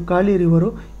ಏನಿದೆಯಲ್ಲ ಇದು ಕಾಳಿ ರಿವರು.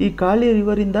 ಈ ಕಾಳಿ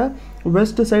ರಿವರಿಂದ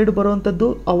ವೆಸ್ಟ್ ಸೈಡ್ ಬರುವಂಥದ್ದು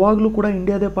ಅವಾಗಲೂ ಕೂಡ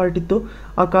ಇಂಡಿಯಾದೇ ಪಾರ್ಟ್ ಇತ್ತು.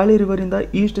 ಆ ಕಾಳಿ ರಿವರಿಂದ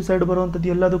ಈಸ್ಟ್ ಸೈಡ್ ಬರುವಂಥದ್ದು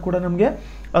ಎಲ್ಲದೂ ಕೂಡ ನಮಗೆ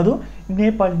ಅದು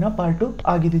ನೇಪಾಳಿನ ಪಾರ್ಟು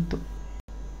ಆಗಿದ್ದಿತ್ತು.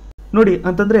 ನೋಡಿ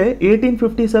ಅಂತಂದರೆ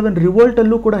 1857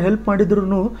 ರಿವೋಲ್ಟಲ್ಲೂ ಕೂಡ ಹೆಲ್ಪ್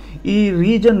ಮಾಡಿದ್ರು ಈ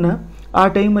ರೀಜನ್ನ ಆ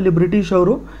ಟೈಮಲ್ಲಿ ಬ್ರಿಟಿಷ್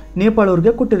ಅವರು ನೇಪಾಳ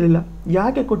ಅವ್ರಿಗೆ ಕೊಟ್ಟಿರಲಿಲ್ಲ.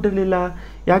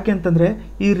 ಯಾಕೆ ಅಂತಂದರೆ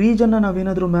ಈ ರೀಜನ್ನ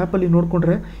ನಾವೇನಾದರೂ ಮ್ಯಾಪಲ್ಲಿ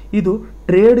ನೋಡಿಕೊಂಡ್ರೆ ಇದು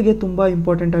ಟ್ರೇಡ್ಗೆ ತುಂಬ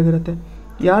ಇಂಪಾರ್ಟೆಂಟ್ ಆಗಿರುತ್ತೆ.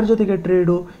 ಯಾರ ಜೊತೆಗೆ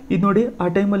ಟ್ರೇಡು? ಇದು ನೋಡಿ ಆ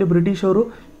ಟೈಮಲ್ಲಿ ಬ್ರಿಟಿಷ್ ಅವರು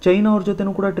ಚೈನಾ ಅವ್ರ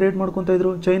ಜೊತೆನೂ ಕೂಡ ಟ್ರೇಡ್ ಮಾಡ್ಕೊತಾ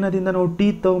ಇದ್ರು. ಚೈನಾದಿಂದ ನಾವು ಟೀ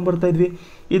ತೊಗೊಂಬರ್ತಾ ಇದ್ವಿ.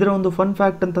 ಇದರ ಒಂದು ಫನ್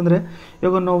ಫ್ಯಾಕ್ಟ್ ಅಂತಂದರೆ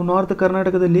ಇವಾಗ ನಾವು ನಾರ್ತ್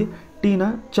ಕರ್ನಾಟಕದಲ್ಲಿ ಟೀನ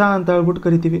ಚಾ ಅಂತ ಹೇಳ್ಬಿಟ್ಟು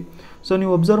ಕರಿತೀವಿ. ಸೊ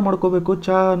ನೀವು ಅಬ್ಸರ್ವ್ ಮಾಡ್ಕೋಬೇಕು,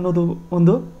 ಚಾ ಅನ್ನೋದು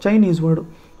ಒಂದು ಚೈನೀಸ್ ವರ್ಡು.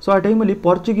 ಸೊ ಆ ಟೈಮಲ್ಲಿ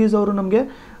ಪೋರ್ಚುಗೀಸ್ ಅವರು ನಮಗೆ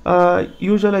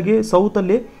ಯೂಶ್ವಲಾಗಿ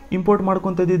ಸೌತಲ್ಲಿ ಇಂಪೋರ್ಟ್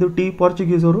ಮಾಡ್ಕೊತಾ ಇದ್ದಿದ್ದು ಟೀ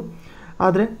ಪೋರ್ಚುಗೀಸ್ ಅವರು.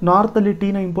 ಆದರೆ ನಾರ್ತಲ್ಲಿ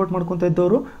ಟೀನ ಇಂಪೋರ್ಟ್ ಮಾಡ್ಕೊತಾ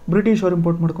ಇದ್ದವರು ಬ್ರಿಟಿಷ್ ಅವರು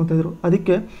ಇಂಪೋರ್ಟ್ ಮಾಡ್ಕೊತಾ ಇದ್ರು.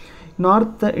 ಅದಕ್ಕೆ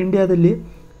ನಾರ್ತ್ ಇಂಡಿಯಾದಲ್ಲಿ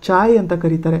ಚಾಯ್ ಅಂತ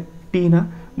ಕರೀತಾರೆ ಟೀನ,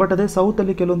 ಬಟ್ ಅದೇ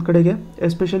ಸೌತಲ್ಲಿ ಕೆಲವೊಂದು ಕಡೆಗೆ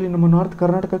ಎಸ್ಪೆಷಲಿ ನಮ್ಮ ನಾರ್ತ್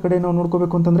ಕರ್ನಾಟಕ ಕಡೆ ನಾವು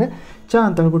ನೋಡ್ಕೋಬೇಕು ಅಂತಂದರೆ ಚಾ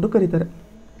ಅಂತ ಹೇಳ್ಬಿಟ್ಟು ಕರೀತಾರೆ.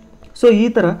 ಸೊ ಈ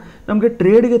ಥರ ನಮಗೆ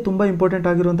ಟ್ರೇಡ್ಗೆ ತುಂಬ ಇಂಪಾರ್ಟೆಂಟ್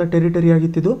ಆಗಿರುವಂಥ ಟೆರಿಟರಿ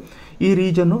ಆಗಿತ್ತಿದ್ದು. ಈ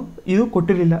ರೀಜನ್ನು ಇದು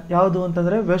ಕೊಟ್ಟಿರಲಿಲ್ಲ. ಯಾವುದು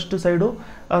ಅಂತಂದರೆ ವೆಸ್ಟ್ ಸೈಡು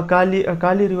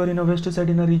ಕಾಲಿ ರಿವರಿನ ವೆಸ್ಟ್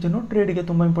ಸೈಡಿನ ರೀಜನ್ನು ಟ್ರೇಡಿಗೆ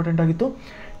ತುಂಬ ಇಂಪಾರ್ಟೆಂಟ್ ಆಗಿತ್ತು.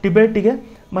 ಟಿಬೆಟಿಗೆ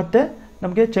ಮತ್ತು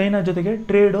ನಮಗೆ ಚೈನಾ ಜೊತೆಗೆ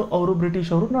ಟ್ರೇಡು ಅವರು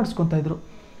ಬ್ರಿಟಿಷ್ ಅವರು ನಡೆಸ್ಕೊತಾ ಇದ್ರು.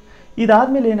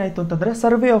 ಇದಾದಮೇಲೆ ಏನಾಯಿತು ಅಂತಂದರೆ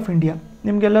ಸರ್ವೆ ಆಫ್ ಇಂಡಿಯಾ,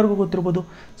 ನಿಮಗೆಲ್ಲರಿಗೂ ಗೊತ್ತಿರ್ಬೋದು.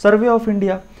 ಸರ್ವೆ ಆಫ್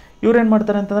ಇಂಡಿಯಾ ಇವ್ರೇನು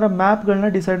ಮಾಡ್ತಾರೆ ಅಂತಂದರೆ ಮ್ಯಾಪ್ಗಳನ್ನ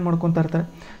ಡಿಸೈಡ್ ಮಾಡ್ಕೊತಾ ಇರ್ತಾರೆ.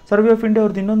 ಸರ್ವೆ ಆಫ್ ಇಂಡಿಯಾ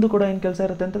ಅವ್ರದ್ದು ಇನ್ನೊಂದು ಕೂಡ ಏನು ಕೆಲಸ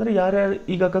ಇರುತ್ತೆ ಅಂತಂದರೆ ಯಾರ್ಯಾರು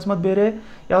ಈಗ ಅಕಸ್ಮಾತ್ ಬೇರೆ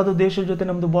ಯಾವುದೋ ದೇಶದ ಜೊತೆ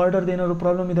ನಮ್ಮದು ಬಾರ್ಡರ್ದು ಏನಾದ್ರು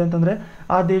ಪ್ರಾಬ್ಲಮ್ ಇದೆ ಅಂತಂದರೆ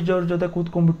ಆ ದೇಶದವ್ರ ಜೊತೆ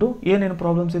ಕೂತ್ಕೊಂಡ್ಬಿಟ್ಟು ಏನೇನು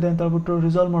ಪ್ರಾಬ್ಲಮ್ಸ್ ಇದೆ ಅಂತ ಹೇಳ್ಬಿಟ್ಟು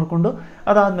ರಿಸಾಲ್ವ್ ಮಾಡಿಕೊಂಡು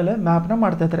ಅದಾದಮೇಲೆ ಮ್ಯಾಪ್ನ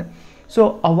ಮಾಡ್ತಾಯಿದ್ದಾರೆ. ಸೊ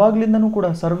ಅವಾಗಲಿಂದನೂ ಕೂಡ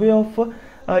ಸರ್ವೆ ಆಫ್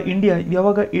ಇಂಡಿಯಾ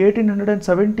ಯಾವಾಗ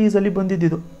 1870s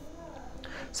ಬಂದಿದ್ದು.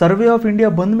 ಸರ್ವೆ ಆಫ್ ಇಂಡಿಯಾ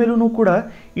ಬಂದ ಮೇಲೂ ಕೂಡ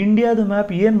ಇಂಡಿಯಾದ ಮ್ಯಾಪ್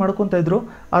ಏನು ಮಾಡ್ಕೊತಾ ಇದ್ರು,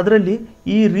 ಅದರಲ್ಲಿ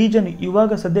ಈ ರೀಜನ್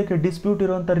ಇವಾಗ ಸದ್ಯಕ್ಕೆ ಡಿಸ್ಪ್ಯೂಟ್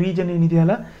ಇರುವಂಥ ರೀಜನ್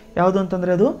ಏನಿದೆಯಲ್ಲ ಯಾವುದು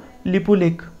ಅಂತಂದರೆ ಅದು Lipu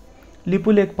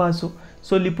lake pass.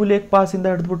 So Lipu lake ಪಾಸಿಂದ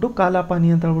ಹಿಡಿದ್ಬಿಟ್ಟು Kalapani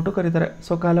ಅಂತ ಹೇಳ್ಬಿಟ್ಟು ಕರೀತಾರೆ.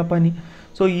 ಸೊ ಕಾಲಾಪಾನಿ,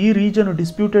 ಸೊ ಈ ರೀಜನು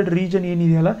ಡಿಸ್ಪ್ಯೂಟೆಡ್ ರೀಜನ್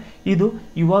ಏನಿದೆಯಲ್ಲ ಇದು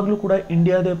ಇವಾಗಲೂ ಕೂಡ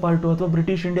ಇಂಡಿಯಾದೇ ಪಾರ್ಟು ಅಥವಾ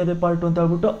ಬ್ರಿಟಿಷ್ ಇಂಡಿಯಾದೇ ಪಾರ್ಟು ಅಂತ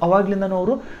ಹೇಳ್ಬಿಟ್ಟು ಅವಾಗಲಿಂದನೂ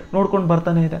ಅವರು ನೋಡ್ಕೊಂಡು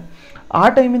ಬರ್ತಾನೆ ಇದೆ. ಆ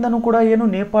ಟೈಮಿಂದನೂ ಕೂಡ ಏನು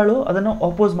ನೇಪಾಳು ಅದನ್ನು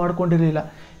ಅಪೋಸ್ ಮಾಡ್ಕೊಂಡಿರಲಿಲ್ಲ.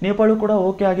 ನೇಪಾಳು ಕೂಡ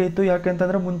ಓಕೆ ಆಗೇ ಇತ್ತು. ಯಾಕೆ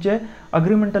ಅಂತಂದರೆ ಮುಂಚೆ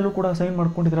ಅಗ್ರಿಮೆಂಟಲ್ಲೂ ಕೂಡ ಸೈನ್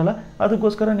ಮಾಡ್ಕೊಂಡಿದ್ರಲ್ಲ,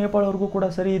 ಅದಕ್ಕೋಸ್ಕರ ನೇಪಾಳ ಅವ್ರಿಗೂ ಕೂಡ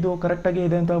ಸರಿ ಇದು ಕರೆಕ್ಟಾಗೇ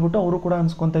ಇದೆ ಅಂತ ಹೇಳ್ಬಿಟ್ಟು ಅವರು ಕೂಡ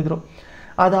ಅನ್ಸ್ಕೊತಾ ಇದ್ರು.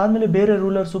 ಅದಾದಮೇಲೆ ಬೇರೆ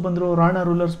ರೂಲರ್ಸು ಬಂದರು, ರಾಣಾ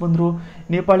ರೂಲರ್ಸ್ ಬಂದರು,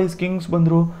 ನೇಪಾಳೀಸ್ ಕಿಂಗ್ಸ್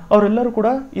ಬಂದರು. ಅವರೆಲ್ಲರೂ ಕೂಡ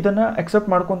ಇದನ್ನು ಅಕ್ಸೆಪ್ಟ್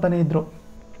ಮಾಡ್ಕೊತಾನೆ ಇದ್ದರು.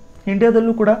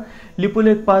 ಇಂಡಿಯಾದಲ್ಲೂ ಕೂಡ ಲಿಪು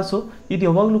ಲೇಕ್ ಪಾಸು ಇದು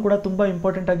ಯಾವಾಗಲೂ ಕೂಡ ತುಂಬ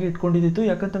ಇಂಪಾರ್ಟೆಂಟಾಗಿ ಇಟ್ಕೊಂಡಿದ್ದಿತ್ತು.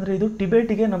 ಯಾಕಂತಂದರೆ ಇದು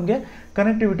ಟಿಬೆಟಿಗೆ ನಮಗೆ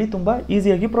ಕನೆಕ್ಟಿವಿಟಿ ತುಂಬ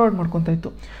ಈಸಿಯಾಗಿ ಪ್ರೊವೈಡ್ ಮಾಡ್ಕೊತಾ ಇತ್ತು.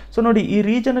 ಸೊ ನೋಡಿ, ಈ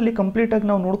ರೀಜನಲ್ಲಿ ಕಂಪ್ಲೀಟಾಗಿ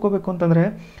ನಾವು ನೋಡ್ಕೋಬೇಕು ಅಂತಂದರೆ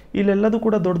ಇಲ್ಲೆಲ್ಲದೂ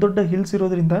ಕೂಡ ದೊಡ್ಡ ದೊಡ್ಡ ಹಿಲ್ಸ್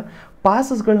ಇರೋದ್ರಿಂದ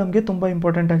ಪಾಸಸ್ಗಳು ನಮಗೆ ತುಂಬ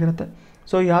ಇಂಪಾರ್ಟೆಂಟ್ ಆಗಿರುತ್ತೆ.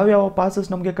 ಸೊ ಯಾವ್ಯಾವ ಪಾಸಸ್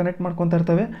ನಮಗೆ ಕನೆಕ್ಟ್ ಮಾಡ್ಕೊತಾ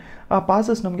ಇರ್ತವೆ ಆ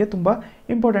ಪಾಸಸ್ ನಮಗೆ ತುಂಬ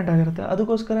ಇಂಪಾರ್ಟೆಂಟ್ ಆಗಿರುತ್ತೆ.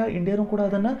 ಅದಕ್ಕೋಸ್ಕರ ಇಂಡಿಯಾನೂ ಕೂಡ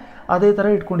ಅದನ್ನು ಅದೇ ಥರ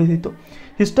ಇಟ್ಕೊಂಡಿದ್ದಿತ್ತು.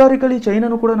 ಹಿಸ್ಟಾರಿಕಲಿ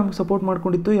ಚೈನಾನೂ ಕೂಡ ನಮ್ಗೆ ಸಪೋರ್ಟ್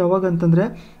ಮಾಡ್ಕೊಂಡಿತ್ತು. ಯಾವಾಗ ಅಂತಂದರೆ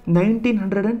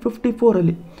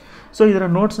 1954 ಸೊ ಇದರ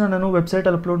ನೋಟ್ಸ್ನ ನಾನು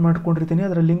ವೆಬ್ಸೈಟಲ್ಲಿ ಅಪ್ಲೋಡ್ ಮಾಡ್ಕೊಂಡಿರ್ತೀನಿ.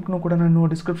 ಅದರ ಲಿಂಕ್ನು ಕೂಡ ನಾನು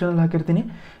ಡಿಸ್ಕ್ರಿಪ್ಷನಲ್ಲಿ ಹಾಕಿರ್ತೀನಿ.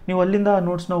 ನೀವು ಅಲ್ಲಿಂದ ಆ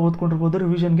ನೋಟ್ಸ್ನ ಓದ್ಕೊಂಡಿರ್ಬೋದು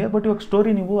ರಿವಿಷನ್ಗೆ. ಬಟ್ ಇವಾಗ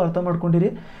ಸ್ಟೋರಿ ನೀವು ಅರ್ಥ ಮಾಡ್ಕೊಂಡಿರಿ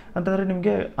ಅಂತಂದರೆ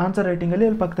ನಿಮಗೆ ಆನ್ಸರ್ ರೈಟಿಂಗಲ್ಲಿ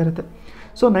ಹೆಲ್ಪ್ ಆಗ್ತಾ ಇರುತ್ತೆ.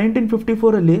 ಸೊ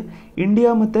 1954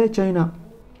 ಇಂಡಿಯಾ ಮತ್ತು ಚೈನಾ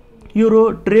ಇವರು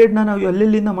ಟ್ರೇಡ್ನ ನಾವು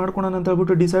ಎಲ್ಲೆಲ್ಲಿಂದ ಮಾಡ್ಕೊಳೋಣ ಅಂತ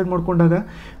ಹೇಳ್ಬಿಟ್ಟು ಡಿಸೈಡ್ ಮಾಡ್ಕೊಂಡಾಗ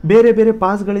ಬೇರೆ ಬೇರೆ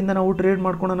ಪಾಸ್ಗಳಿಂದ ನಾವು ಟ್ರೇಡ್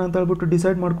ಮಾಡ್ಕೊಳೋಣ ಅಂತ ಹೇಳ್ಬಿಟ್ಟು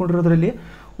decide ಮಾಡ್ಕೊಂಡಿರೋದ್ರಲ್ಲಿ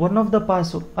one of the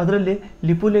pass ಅದರಲ್ಲಿ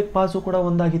ಲಿಪು ಲೇಕ್ ಪಾಸು ಕೂಡ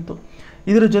ಒಂದಾಗಿತ್ತು.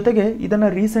 ಇದರ ಜೊತೆಗೆ ಇದನ್ನು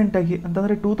ರೀಸೆಂಟಾಗಿ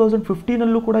ಅಂತಂದರೆ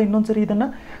 2015 ಕೂಡ ಇನ್ನೊಂದು ಸರಿ ಇದನ್ನು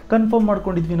ಕನ್ಫರ್ಮ್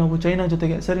ಮಾಡ್ಕೊಂಡಿದ್ವಿ ನಾವು ಚೈನಾ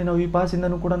ಜೊತೆಗೆ. ಸರಿ, ನಾವು ಈ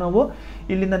ಪಾಸಿಂದನೂ ಕೂಡ ನಾವು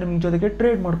ಇಲ್ಲಿಂದ ನಿಮ್ಮ ಜೊತೆಗೆ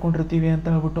ಟ್ರೇಡ್ ಮಾಡ್ಕೊಂಡಿರ್ತೀವಿ ಅಂತ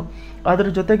ಹೇಳ್ಬಿಟ್ಟು. ಅದರ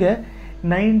ಜೊತೆಗೆ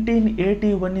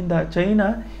 1981 ಚೈನಾ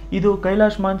ಇದು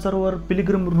ಕೈಲಾಶ್ ಮಾನ್ಸರೋವರ್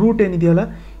ಪಿಲಿಗ್ರಿಮ್ ರೂಟ್ ಏನಿದೆಯಲ್ಲ,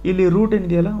 ಇಲ್ಲಿ ರೂಟ್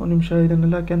ಏನಿದೆಯಲ್ಲ, ಒಂದು ನಿಮಿಷ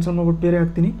ಇದನ್ನೆಲ್ಲ ಕ್ಯಾನ್ಸಲ್ ಮಾಡ್ಬಿಟ್ಟು ಬೇರೆ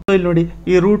ಹಾಕ್ತೀನಿ. ಸೊ ಇಲ್ಲಿ ನೋಡಿ,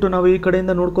 ಈ ರೂಟ್ ನಾವು ಈ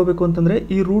ಕಡೆಯಿಂದ ನೋಡ್ಕೋಬೇಕು ಅಂತಂದರೆ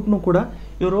ಈ ರೂಟ್ನು ಕೂಡ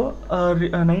ಇವರು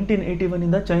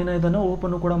 1981 ಚೈನಾ ಇದನ್ನು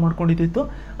ಓಪನ್ನು ಕೂಡ ಮಾಡ್ಕೊಂಡಿದ್ದಿತ್ತು.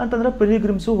 ಅಂತಂದರೆ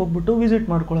ಪಿಲಿಗ್ರಿಮ್ಸು ಹೋಗ್ಬಿಟ್ಟು ವಿಸಿಟ್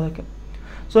ಮಾಡ್ಕೊಳ್ಳೋದಕ್ಕೆ.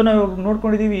 ಸೊ ನಾವು ಇವಾಗ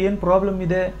ನೋಡ್ಕೊಂಡಿದ್ದೀವಿ ಏನು ಪ್ರಾಬ್ಲಮ್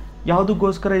ಇದೆ,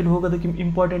 ಯಾವುದಕ್ಕೋಸ್ಕರ ಇಲ್ಲಿ ಹೋಗೋದಕ್ಕೆ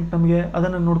ಇಂಪಾರ್ಟೆಂಟ್ ನಮಗೆ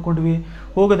ಅದನ್ನು ನೋಡ್ಕೊಂಡ್ವಿ.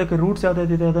 ಹೋಗೋದಕ್ಕೆ ರೂಟ್ಸ್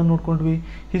ಯಾವುದಾದಿದೆ ಅದನ್ನು ನೋಡ್ಕೊಂಡ್ವಿ.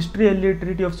 ಹಿಸ್ಟ್ರಿಯಲ್ಲಿ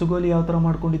ಟ್ರೀಟಿ ಆಫ್ ಸುಗೋಲಿ ಯಾವ ಥರ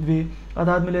ಮಾಡ್ಕೊಂಡಿದ್ವಿ.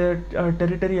 ಅದಾದಮೇಲೆ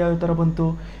ಟೆರಿಟರಿ ಯಾವ ಥರ ಬಂತು,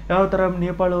 ಯಾವ ಥರ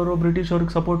ನೇಪಾಳ ಅವರು ಬ್ರಿಟಿಷ್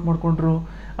ಅವ್ರಿಗೆ ಸಪೋರ್ಟ್ ಮಾಡ್ಕೊಂಡ್ರು.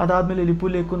 ಅದಾದಮೇಲೆ ಲಿಪು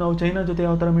ಲೇಕು ನಾವು ಚೈನಾ ಜೊತೆ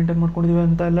ಯಾವ ಥರ ಮೇಂಟೈನ್ ಮಾಡ್ಕೊಂಡಿದ್ವಿ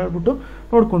ಅಂತ ಎಲ್ಲ ಹೇಳ್ಬಿಟ್ಟು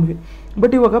ನೋಡ್ಕೊಂಡ್ವಿ.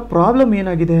 ಬಟ್ ಇವಾಗ ಪ್ರಾಬ್ಲಮ್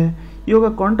ಏನಾಗಿದೆ, ಇವಾಗ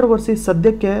ಕಾಂಟ್ರವರ್ಸಿ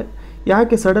ಸದ್ಯಕ್ಕೆ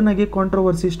ಯಾಕೆ ಸಡನ್ನಾಗಿ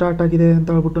ಕಾಂಟ್ರವರ್ಸಿ ಸ್ಟಾರ್ಟ್ ಆಗಿದೆ ಅಂತ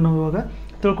ಹೇಳ್ಬಿಟ್ಟು ನಾವು ಇವಾಗ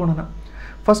ತಿಳ್ಕೊಳ್ಳೋಣ.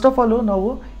 ಫಸ್ಟ್ ಆಫ್ ಆಲು ನಾವು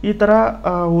ಈ ಥರ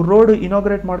ರೋಡ್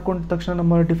ಇನಾಗ್ರೇಟ್ ಮಾಡ್ಕೊಂಡ ತಕ್ಷಣ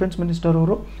ನಮ್ಮ ಡಿಫೆನ್ಸ್ ಮಿನಿಸ್ಟರ್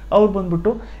ಅವ್ರು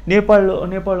ಬಂದುಬಿಟ್ಟು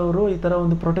ನೇಪಾಳ ಅವರು ಈ ಥರ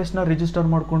ಒಂದು ಪ್ರೊಟೆಸ್ಟ್ನ ರಿಜಿಸ್ಟರ್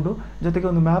ಮಾಡಿಕೊಂಡು ಜೊತೆಗೆ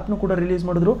ಒಂದು ಮ್ಯಾಪ್ನು ಕೂಡ ರಿಲೀಸ್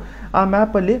ಮಾಡಿದ್ರು. ಆ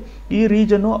ಮ್ಯಾಪಲ್ಲಿ ಈ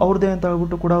ರೀಜನ್ನು ಅವ್ರದ್ದೇ ಅಂತ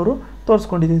ಹೇಳ್ಬಿಟ್ಟು ಕೂಡ ಅವರು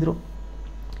ತೋರಿಸ್ಕೊಂಡಿದ್ರು.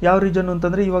 ಯಾವ ರೀಜನ್ನು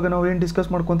ಅಂತಂದರೆ ಇವಾಗ ನಾವು ಏನು ಡಿಸ್ಕಸ್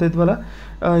ಮಾಡ್ಕೊತಾ ಇದ್ವಲ್ಲ,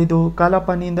 ಇದು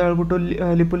ಕಾಲಾಪಾನಿಯಿಂದ ಹೇಳ್ಬಿಟ್ಟು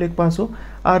ಲಿಪು ಲೇಕ್ ಪಾಸು,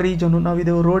 ಆ ರೀಜನು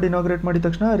ನಾವಿದು ರೋಡ್ ಇನಾಗ್ರೇಟ್ ಮಾಡಿದ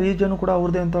ತಕ್ಷಣ ಆ ರೀಜನು ಕೂಡ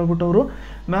ಅವ್ರದ್ದೇ ಅಂತ ಹೇಳ್ಬಿಟ್ಟು ಅವರು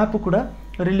ಮ್ಯಾಪು ಕೂಡ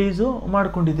ರಿಲೀಸು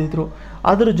ಮಾಡ್ಕೊಂಡಿದ್ದಿದ್ರು.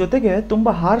 ಅದ್ರ ಜೊತೆಗೆ ತುಂಬ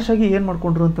ಹಾರ್ಷಾಗಿ ಏನು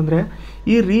ಮಾಡ್ಕೊಂಡ್ರು ಅಂತಂದರೆ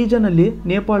ಈ ರೀಜನಲ್ಲಿ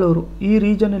ನೇಪಾಳವರು ಈ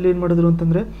ರೀಜನಲ್ಲಿ ಏನು ಮಾಡಿದ್ರು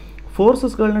ಅಂತಂದರೆ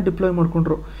ಫೋರ್ಸಸ್ಗಳನ್ನ ಡಿಪ್ಲಾಯ್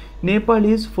ಮಾಡಿಕೊಂಡ್ರು.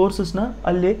 ನೇಪಾಳೀಸ್ ಫೋರ್ಸಸ್ನ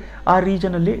ಅಲ್ಲಿ ಆ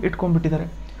ರೀಜನಲ್ಲಿ ಇಟ್ಕೊಂಡ್ಬಿಟ್ಟಿದ್ದಾರೆ.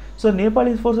 ಸೊ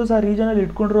ನೇಪಾಳೀಸ್ ಫೋರ್ಸಸ್ ಆ ರೀಜನಲ್ಲಿ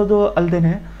ಇಟ್ಕೊಂಡಿರೋದು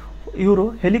ಅಲ್ಲದೆ ಇವರು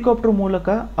ಹೆಲಿಕಾಪ್ಟರ್ ಮೂಲಕ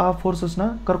ಆ ಫೋರ್ಸಸ್ನ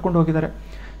ಕರ್ಕೊಂಡು ಹೋಗಿದ್ದಾರೆ.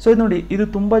 ಸೊ ಇದು ನೋಡಿ, ಇದು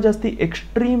ತುಂಬ ಜಾಸ್ತಿ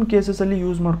ಎಕ್ಸ್ಟ್ರೀಮ್ ಕೇಸಸಲ್ಲಿ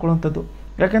ಯೂಸ್ ಮಾಡ್ಕೊಳ್ಳೋಂಥದ್ದು.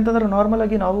 ಯಾಕೆಂತಂದರೆ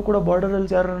ನಾರ್ಮಲಾಗಿ ನಾವು ಕೂಡ ಬಾರ್ಡರಲ್ಲಿ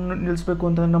ಯಾರನ್ನು ನಿಲ್ಲಿಸಬೇಕು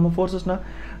ಅಂತಂದರೆ ನಮ್ಮ ಫೋರ್ಸಸ್ನ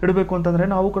ಇಡಬೇಕು ಅಂತಂದರೆ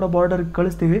ನಾವು ಕೂಡ ಬಾರ್ಡರ್ಗೆ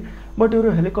ಕಳಿಸ್ತೀವಿ. ಬಟ್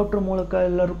ಇವರು ಹೆಲಿಕಾಪ್ಟರ್ ಮೂಲಕ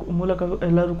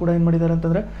ಎಲ್ಲರೂ ಕೂಡ ಏನು ಮಾಡಿದ್ದಾರೆ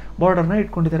ಅಂತಂದರೆ ಬಾರ್ಡರ್ನ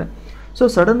ಇಟ್ಕೊಂಡಿದ್ದಾರೆ. ಸೊ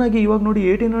ಸಡನ್ನಾಗಿ ಇವಾಗ ನೋಡಿ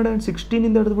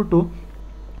 1816 ಹಿಡಿದ್ಬಿಟ್ಟು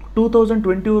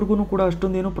 2020 ಕೂಡ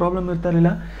ಅಷ್ಟೊಂದೇನು ಪ್ರಾಬ್ಲಮ್ ಇರ್ತಾ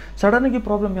ಇರಲಿಲ್ಲ. ಸಡನ್ನಾಗಿ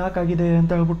ಪ್ರಾಬ್ಲಮ್ ಯಾಕಾಗಿದೆ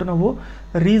ಅಂತ ಹೇಳ್ಬಿಟ್ಟು ನಾವು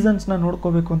ರೀಸನ್ಸ್ನ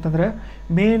ನೋಡ್ಕೋಬೇಕು ಅಂತಂದರೆ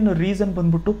ಮೇನ್ ರೀಸನ್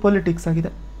ಬಂದ್ಬಿಟ್ಟು ಪೊಲಿಟಿಕ್ಸ್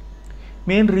ಆಗಿದೆ.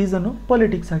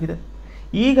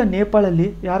 ಈಗ ನೇಪಾಳಲ್ಲಿ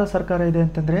ಯಾರ ಸರ್ಕಾರ ಇದೆ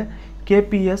ಅಂತಂದರೆ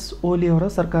KPS ಓಲಿ ಅವರ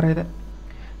ಸರ್ಕಾರ ಇದೆ.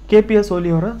 KPS ಓಲಿ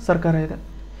ಅವರ ಸರ್ಕಾರ ಇದೆ.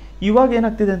 ಇವಾಗ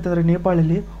ಏನಾಗ್ತಿದೆ ಅಂತಂದರೆ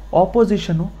ನೇಪಾಳಲ್ಲಿ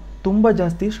ಆಪೋಸಿಷನ್ನು ತುಂಬ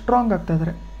ಜಾಸ್ತಿ ಸ್ಟ್ರಾಂಗ್ ಆಗ್ತಾ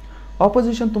ಇದ್ದಾರೆ.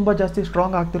 ಆಪೋಸಿಷನ್ ತುಂಬ ಜಾಸ್ತಿ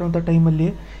ಸ್ಟ್ರಾಂಗ್ ಆಗ್ತಿರೋಂಥ ಟೈಮಲ್ಲಿ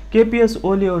KPS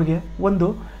ಓಲಿ ಅವ್ರಿಗೆ ಒಂದು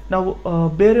ನಾವು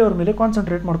ಬೇರೆಯವ್ರ ಮೇಲೆ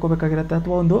ಕಾನ್ಸಂಟ್ರೇಟ್ ಮಾಡ್ಕೋಬೇಕಾಗಿರುತ್ತೆ,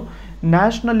 ಅಥವಾ ಒಂದು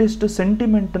ನ್ಯಾಷನಲಿಸ್ಟ್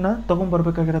ಸೆಂಟಿಮೆಂಟನ್ನ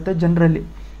ತೊಗೊಂಬರ್ಬೇಕಾಗಿರುತ್ತೆ ಜನರಲ್ಲಿ.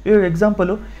 ಇವಾಗ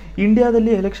ಎಕ್ಸಾಂಪಲು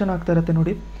ಇಂಡಿಯಾದಲ್ಲಿ ಎಲೆಕ್ಷನ್ ಆಗ್ತಾ ಇರುತ್ತೆ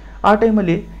ನೋಡಿ, ಆ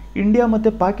ಟೈಮಲ್ಲಿ ಇಂಡಿಯಾ ಮತ್ತು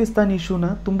ಪಾಕಿಸ್ತಾನ್ ಇಶ್ಯೂನ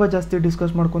ತುಂಬ ಜಾಸ್ತಿ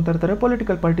ಡಿಸ್ಕಸ್ ಮಾಡ್ಕೊತಾ ಇರ್ತಾರೆ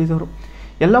ಪೊಲಿಟಿಕಲ್ ಪಾರ್ಟೀಸ್ ಅವರು.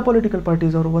 ಎಲ್ಲ ಪೊಲಿಟಿಕಲ್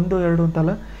ಪಾರ್ಟೀಸ್ ಅವರು, 1-2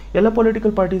 ಅಂತಲ್ಲ, ಎಲ್ಲ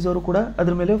ಪೊಲಿಟಿಕಲ್ ಪಾರ್ಟೀಸ್ ಅವರು ಕೂಡ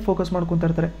ಅದ್ರ ಮೇಲೆ ಫೋಕಸ್ ಮಾಡ್ಕೊತಾ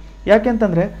ಇರ್ತಾರೆ.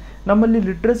 ಯಾಕೆಂತಂದರೆ ನಮ್ಮಲ್ಲಿ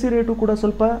ಲಿಟ್ರಸಿ ರೇಟು ಕೂಡ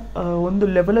ಸ್ವಲ್ಪ ಒಂದು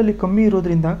ಲೆವೆಲಲ್ಲಿ ಕಮ್ಮಿ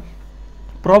ಇರೋದ್ರಿಂದ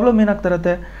ಪ್ರಾಬ್ಲಮ್ ಏನಾಗ್ತಾ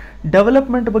ಇರುತ್ತೆ,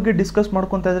 ಡೆವಲಪ್ಮೆಂಟ್ ಬಗ್ಗೆ ಡಿಸ್ಕಸ್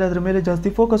ಮಾಡ್ಕೊತಾ ಇದ್ದರೆ ಅದ್ರ ಮೇಲೆ ಜಾಸ್ತಿ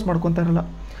ಫೋಕಸ್ ಮಾಡ್ಕೊತಾ ಇರಲ್ಲ.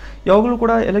 ಯಾವಾಗಲೂ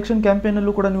ಕೂಡ ಎಲೆಕ್ಷನ್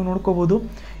ಕ್ಯಾಂಪೇನಲ್ಲೂ ಕೂಡ ನೀವು ನೋಡ್ಕೋಬೋದು,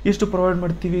 ಇಷ್ಟು ಪ್ರೊವೈಡ್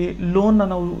ಮಾಡ್ತೀವಿ, ಲೋನ್ನ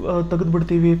ನಾವು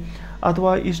ತೆಗೆದುಬಿಡ್ತೀವಿ,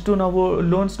 ಅಥವಾ ಇಷ್ಟು ನಾವು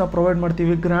ಲೋನ್ಸ್ನ ಪ್ರೊವೈಡ್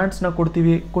ಮಾಡ್ತೀವಿ, ಗ್ರ್ಯಾಂಟ್ಸ್ನ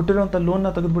ಕೊಡ್ತೀವಿ, ಕೊಟ್ಟಿರೋಂಥ ಲೋನ್ನ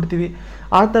ತೆಗೆದುಬಿಡ್ತೀವಿ,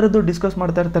 ಆ ಥರದ್ದು ಡಿಸ್ಕಸ್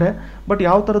ಮಾಡ್ತಾ ಇರ್ತಾರೆ. ಬಟ್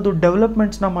ಯಾವ ಥರದ್ದು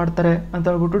ಡೆವಲಪ್ಮೆಂಟ್ಸ್ನ ಮಾಡ್ತಾರೆ ಅಂತ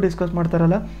ಹೇಳ್ಬಿಟ್ಟು ಡಿಸ್ಕಸ್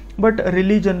ಮಾಡ್ತಾರಲ್ಲ. ಬಟ್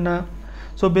ರಿಲಿಜನ್ನ,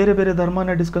 ಸೊ ಬೇರೆ ಬೇರೆ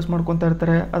ಧರ್ಮನ ಡಿಸ್ಕಸ್ ಮಾಡ್ಕೊತಾ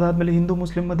ಇರ್ತಾರೆ. ಅದಾದಮೇಲೆ ಹಿಂದೂ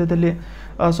ಮುಸ್ಲಿಂ ಮಧ್ಯದಲ್ಲಿ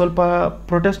ಸ್ವಲ್ಪ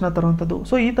ಪ್ರೊಟೆಸ್ಟ್ನ ತರೋವಂಥದ್ದು.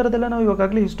 ಸೊ ಈ ಥರದ್ದೆಲ್ಲ ನಾವು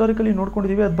ಇವಾಗಲೇ ಹಿಸ್ಟಾರಿಕಲಿ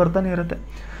ನೋಡ್ಕೊಂಡಿದ್ದೀವಿ, ಅದು ಬರ್ತಾನೆ ಇರುತ್ತೆ.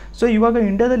 ಸೊ ಇವಾಗ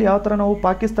ಇಂಡಿಯಾದಲ್ಲಿ ಯಾವ ಥರ ನಾವು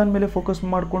ಪಾಕಿಸ್ತಾನ ಮೇಲೆ ಫೋಕಸ್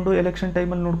ಮಾಡಿಕೊಂಡು ಎಲೆಕ್ಷನ್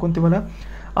ಟೈಮಲ್ಲಿ ನೋಡ್ಕೊತೀವಲ್ಲ,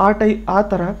 ಆ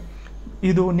ಥರ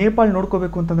ಇದು ನೇಪಾಳ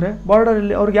ನೋಡ್ಕೋಬೇಕು ಅಂತಂದರೆ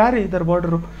ಬಾರ್ಡರಲ್ಲಿ ಅವ್ರಿಗೆ ಯಾರು ಇದ್ದಾರೆ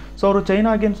ಬಾರ್ಡರು. ಸೊ ಅವರು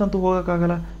ಚೈನಾ ಅಗೇನ್ಸ್ಟ್ ಅಂತೂ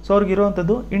ಹೋಗೋಕ್ಕಾಗಲ್ಲ. ಸೊ ಅವ್ರಿಗೆ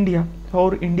ಇರೋವಂಥದ್ದು ಇಂಡಿಯಾ.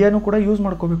 ಅವ್ರು ಇಂಡಿಯಾನೂ ಕೂಡ ಯೂಸ್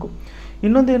ಮಾಡ್ಕೋಬೇಕು.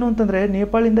 ಇನ್ನೊಂದೇನು ಅಂತಂದರೆ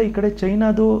ನೇಪಾಳಿಂದ ಈ ಕಡೆ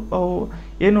ಚೈನಾದು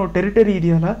ಏನು ಟೆರಿಟರಿ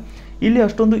ಇದೆಯಲ್ಲ, ಇಲ್ಲಿ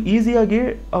ಅಷ್ಟೊಂದು ಈಸಿಯಾಗಿ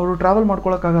ಅವರು ಟ್ರಾವೆಲ್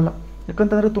ಮಾಡ್ಕೊಳಕ್ಕಾಗಲ್ಲ.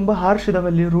 ಯಾಕಂತಂದರೆ ತುಂಬ ಹಾರ್ಶ್ ಇದಾವೆ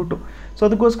ಅಲ್ಲಿ ರೂಟು. ಸೊ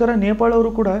ಅದಕ್ಕೋಸ್ಕರ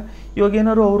ನೇಪಾಳವರು ಕೂಡ ಇವಾಗ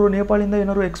ಏನಾದ್ರು ಅವರು ನೇಪಾಳಿಂದ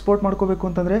ಏನಾದ್ರು ಎಕ್ಸ್ಪೋರ್ಟ್ ಮಾಡ್ಕೋಬೇಕು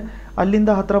ಅಂತಂದರೆ ಅಲ್ಲಿಂದ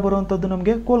ಹತ್ತಿರ ಬರುವಂಥದ್ದು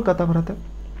ನಮಗೆ ಕೋಲ್ಕತ್ತಾ ಬರುತ್ತೆ.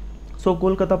 ಸೊ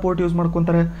ಕೋಲ್ಕತ್ತಾ ಪೋರ್ಟ್ ಯೂಸ್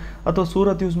ಮಾಡ್ಕೊತಾರೆ, ಅಥವಾ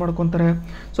ಸೂರತ್ ಯೂಸ್ ಮಾಡ್ಕೊತಾರೆ.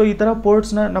 ಸೊ ಈ ಥರ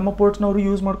ನಮ್ಮ ಪೋರ್ಟ್ಸ್ನ ಅವರು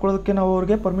ಯೂಸ್ ಮಾಡ್ಕೊಳ್ಳೋದಕ್ಕೆ ನಾವು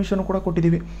ಅವ್ರಿಗೆ ಪರ್ಮಿಷನ್ ಕೂಡ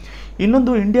ಕೊಟ್ಟಿದ್ದೀವಿ.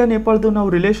 ಇನ್ನೊಂದು ಇಂಡಿಯಾ ನೇಪಾಳದ್ದು ನಾವು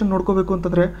ರಿಲೇಷನ್ ನೋಡ್ಕೋಬೇಕು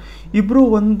ಅಂತಂದರೆ ಇಬ್ಬರು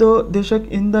ಒಂದು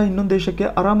ದೇಶದಿಂದ ಇನ್ನೊಂದು ದೇಶಕ್ಕೆ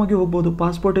ಆರಾಮಾಗಿ ಹೋಗ್ಬೋದು,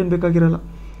 ಪಾಸ್ಪೋರ್ಟ್ ಏನು ಬೇಕಾಗಿರಲ್ಲ.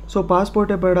 ಸೊ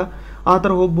ಪಾಸ್ಪೋರ್ಟೇ ಬೇಡ, ಆ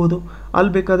ಥರ ಹೋಗ್ಬೋದು,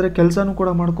 ಅಲ್ಲಿ ಬೇಕಾದರೆ ಕೆಲಸನೂ ಕೂಡ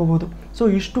ಮಾಡ್ಕೋಬೋದು. ಸೊ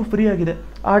ಇಷ್ಟು ಫ್ರೀ ಆಗಿದೆ.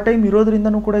 ಆ ಟೈಮ್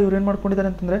ಇರೋದ್ರಿಂದನೂ ಕೂಡ ಇವ್ರು ಏನು ಮಾಡ್ಕೊಂಡಿದ್ದಾರೆ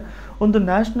ಅಂತಂದರೆ ಒಂದು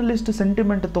ನ್ಯಾಷನಲಿಸ್ಟ್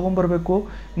ಸೆಂಟಿಮೆಂಟ್ ತೊಗೊಂಬರಬೇಕು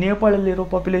ನೇಪಾಳಲ್ಲಿರೋ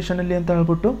ಪಾಪ್ಯುಲೇಷನಲ್ಲಿ ಅಂತ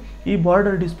ಹೇಳ್ಬಿಟ್ಟು ಈ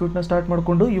ಬಾರ್ಡರ್ ಡಿಸ್ಪ್ಯೂಟ್ನ ಸ್ಟಾರ್ಟ್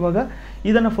ಮಾಡಿಕೊಂಡು ಇವಾಗ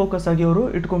ಇದನ್ನು ಫೋಕಸ್ ಆಗಿ ಅವರು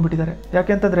ಇಟ್ಕೊಂಡ್ಬಿಟ್ಟಿದ್ದಾರೆ.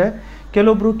 ಯಾಕೆಂತಂದರೆ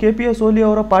ಕೆಲವೊಬ್ಬರು KPS ಓಲಿ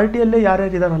ಅವರ ಪಾರ್ಟಿಯಲ್ಲೇ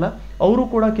ಯಾರ್ಯಾರು ಇದ್ದಾರಲ್ಲ ಅವರು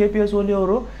ಕೂಡ KPS ಓಲಿ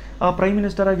ಅವರು ಪ್ರೈಮ್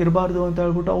ಮಿನಿಸ್ಟರ್ ಆಗಿರಬಾರ್ದು ಅಂತ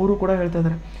ಹೇಳ್ಬಿಟ್ಟು ಅವರು ಕೂಡ ಹೇಳ್ತಾ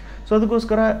ಇದ್ದಾರೆ. ಸೊ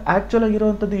ಅದಕ್ಕೋಸ್ಕರ ಆ್ಯಕ್ಚುಲ್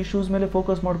ಆಗಿರೋವಂಥದ್ದು ಇಶ್ಯೂಸ್ ಮೇಲೆ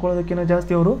ಫೋಕಸ್ ಮಾಡ್ಕೊಳ್ಳೋದಕ್ಕಿಂತ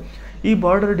ಜಾಸ್ತಿ ಅವರು ಈ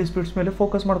ಬಾರ್ಡರ್ ಡಿಸ್ಪ್ಯೂಟ್ಸ್ ಮೇಲೆ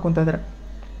ಫೋಕಸ್ ಮಾಡ್ಕೊತಾ ಇದ್ದಾರೆ.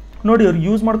 ನೋಡಿ, ಅವ್ರು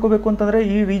ಯೂಸ್ ಮಾಡ್ಕೋಬೇಕು ಅಂತಂದರೆ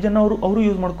ಈ ರೀಜನ್ನ ಅವರು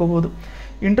ಯೂಸ್ ಮಾಡ್ಕೋಬೋದು.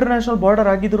 ಇಂಟರ್ನ್ಯಾಷನಲ್ ಬಾರ್ಡರ್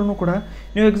ಆಗಿದ್ರೂ ಕೂಡ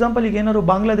ನೀವು ಎಕ್ಸಾಂಪಲ್ ಈಗ ಏನಾದ್ರು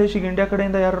ಬಾಂಗ್ಲಾದೇಶಿಗೆ ಇಂಡಿಯಾ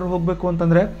ಕಡೆಯಿಂದ ಯಾರು ಹೋಗಬೇಕು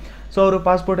ಅಂತಂದರೆ ಸೊ ಅವರು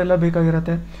ಪಾಸ್ಪೋರ್ಟ್ ಎಲ್ಲ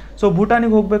ಬೇಕಾಗಿರುತ್ತೆ. ಸೊ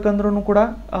ಭೂಟಾನಿಗೆ ಹೋಗ್ಬೇಕಂದ್ರೂ ಕೂಡ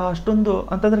ಅಷ್ಟೊಂದು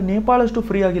ಅಂತಂದರೆ ನೇಪಾಳ ಅಷ್ಟು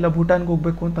ಫ್ರೀ ಆಗಿಲ್ಲ ಭೂಟಾನ್ಗೆ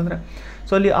ಹೋಗಬೇಕು ಅಂತಂದರೆ.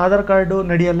 ಸೊ ಅಲ್ಲಿ ಆಧಾರ್ ಕಾರ್ಡು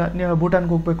ನಡೆಯಲ್ಲ.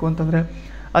 ಭೂಟಾನ್ಗೆ ಹೋಗಬೇಕು ಅಂತಂದರೆ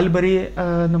ಅಲ್ಲಿ ಬರೀ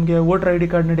ನಮಗೆ ವೋಟರ್ ID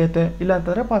ಕಾರ್ಡ್ ನಡೆಯುತ್ತೆ, ಇಲ್ಲ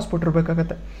ಅಂತಂದರೆ ಪಾಸ್ಪೋರ್ಟ್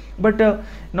ಇರಬೇಕಾಗತ್ತೆ. ಬಟ್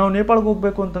ನಾವು ನೇಪಾಳಕ್ಕೆ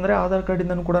ಹೋಗಬೇಕು ಅಂತಂದರೆ ಆಧಾರ್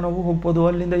ಕಾರ್ಡಿಂದನೂ ಕೂಡ ನಾವು ಹೋಗ್ಬೋದು,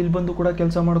 ಅಲ್ಲಿಂದ ಇಲ್ಲಿ ಬಂದು ಕೂಡ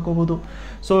ಕೆಲಸ ಮಾಡ್ಕೋಬೋದು.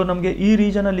 ಸೊ ನಮಗೆ ಈ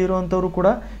ರೀಜನಲ್ಲಿ ಇರುವಂಥವ್ರು ಕೂಡ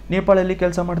ನೇಪಾಳಲ್ಲಿ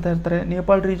ಕೆಲಸ ಮಾಡ್ತಾ ಇರ್ತಾರೆ,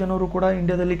 ನೇಪಾಳ ರೀಜನವರು ಕೂಡ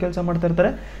ಇಂಡಿಯಾದಲ್ಲಿ ಕೆಲಸ ಮಾಡ್ತಾ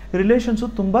ಇರ್ತಾರೆ. ರಿಲೇಷನ್ಸು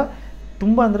ತುಂಬ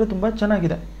ಅಂದರೆ ತುಂಬ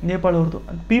ಚೆನ್ನಾಗಿದೆ ನೇಪಾಳ ಅವ್ರದ್ದು.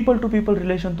 ಪೀಪಲ್ ಟು ಪೀಪಲ್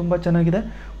ರಿಲೇಷನ್ ತುಂಬ ಚೆನ್ನಾಗಿದೆ.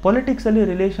 ಪೊಲಿಟಿಕ್ಸಲ್ಲಿ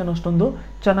ರಿಲೇಷನ್ ಅಷ್ಟೊಂದು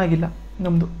ಚೆನ್ನಾಗಿಲ್ಲ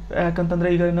ನಮ್ಮದು. ಯಾಕಂತಂದರೆ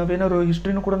ಈಗ ನಾವೇನಾದ್ರು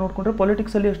ಹಿಸ್ಟ್ರಿನೂ ಕೂಡ ನೋಡಿಕೊಂಡ್ರೆ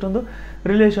ಪೊಲಿಟಿಕ್ಸಲ್ಲಿ ಅಷ್ಟೊಂದು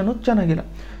ರಿಲೇಷನು ಚೆನ್ನಾಗಿಲ್ಲ.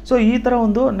 ಸೊ ಈ ಥರ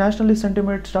ಒಂದು ನ್ಯಾಷನಲಿಸ್ಟ್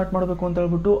ಸೆಂಟಿಮೆಂಟ್ ಸ್ಟಾರ್ಟ್ ಮಾಡಬೇಕು ಅಂತ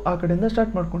ಹೇಳ್ಬಿಟ್ಟು ಆ ಕಡೆಯಿಂದ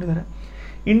ಸ್ಟಾರ್ಟ್ ಮಾಡ್ಕೊಂಡಿದ್ದಾರೆ.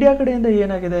 ಇಂಡಿಯಾ ಕಡೆಯಿಂದ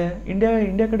ಏನಾಗಿದೆ,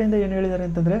 ಇಂಡಿಯಾ ಕಡೆಯಿಂದ ಏನು ಹೇಳಿದ್ದಾರೆ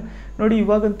ಅಂತಂದರೆ ನೋಡಿ,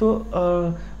 ಇವಾಗಂತೂ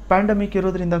ಪ್ಯಾಂಡಮಿಕ್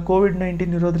ಇರೋದ್ರಿಂದ,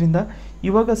 COVID-19 ಇರೋದ್ರಿಂದ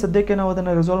ಇವಾಗ ಸದ್ಯಕ್ಕೆ ನಾವು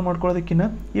ಅದನ್ನು ರೆಸಾಲ್ವ್ ಮಾಡ್ಕೊಳ್ಳೋದಕ್ಕಿಂತ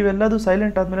ಇವೆಲ್ಲದು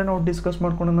ಸೈಲೆಂಟ್ ಆದಮೇಲೆ ನಾವು ಡಿಸ್ಕಸ್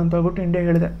ಮಾಡ್ಕೊಳ್ಳೋಣ ಅಂತ ಹೇಳ್ಬಿಟ್ಟು ಇಂಡಿಯಾ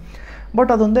ಹೇಳಿದೆ.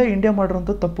 ಬಟ್ ಅದೊಂದೇ ಇಂಡಿಯಾ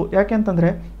ಮಾಡಿರೋಂಥ ತಪ್ಪು. ಯಾಕೆ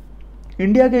ಅಂತಂದರೆ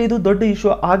ಇಂಡಿಯಾಗೆ ಇದು ದೊಡ್ಡ ಇಶ್ಯೂ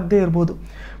ಆಗದೇ ಇರ್ಬೋದು,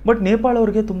 ಬಟ್ ನೇಪಾಳ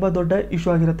ಅವ್ರಿಗೆ ತುಂಬ ದೊಡ್ಡ ಇಶ್ಯೂ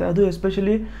ಆಗಿರುತ್ತೆ. ಅದು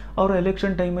ಎಸ್ಪೆಷಲಿ ಅವರ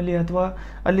ಎಲೆಕ್ಷನ್ ಟೈಮಲ್ಲಿ ಅಥವಾ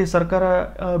ಅಲ್ಲಿ ಸರ್ಕಾರ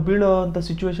ಬೀಳೋ ಅಂಥ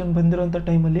ಸಿಚುವೇಶನ್ ಬಂದಿರೋಂಥ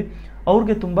ಟೈಮಲ್ಲಿ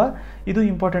ಅವ್ರಿಗೆ ತುಂಬ ಇದು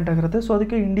ಇಂಪಾರ್ಟೆಂಟ್ ಆಗಿರುತ್ತೆ. ಸೊ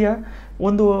ಅದಕ್ಕೆ ಇಂಡಿಯಾ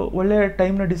ಒಂದು ಒಳ್ಳೆಯ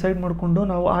ಟೈಮ್ನ ಡಿಸೈಡ್ ಮಾಡಿಕೊಂಡು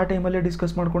ನಾವು ಆ ಟೈಮಲ್ಲೇ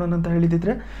ಡಿಸ್ಕಸ್ ಮಾಡ್ಕೊಳ್ಳೋಣ ಅಂತ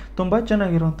ಹೇಳಿದಿದ್ರೆ ತುಂಬ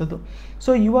ಚೆನ್ನಾಗಿರುವಂಥದ್ದು.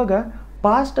 ಸೊ ಇವಾಗ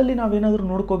ಪಾಸ್ಟಲ್ಲಿ ನಾವೇನಾದರೂ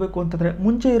ನೋಡ್ಕೋಬೇಕು ಅಂತಂದರೆ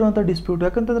ಮುಂಚೆ ಇರೋವಂಥ ಡಿಸ್ಪ್ಯೂಟ್,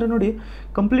 ಯಾಕಂತಂದರೆ ನೋಡಿ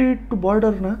ಕಂಪ್ಲೀಟ್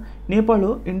ಬಾರ್ಡರ್ನ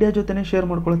ನೇಪಾಳು ಇಂಡಿಯಾ ಜೊತೆನೇ share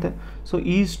ಮಾಡ್ಕೊಳುತ್ತೆ. So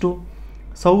is to,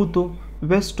 south,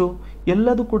 west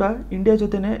ಎಲ್ಲದೂ ಕೂಡ ಇಂಡಿಯಾ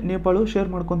ಜೊತೆನೇ ನೇಪಾಳು ಶೇರ್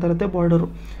ಮಾಡ್ಕೊತಾ ಇರುತ್ತೆ ಬಾರ್ಡರು.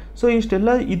 ಸೊ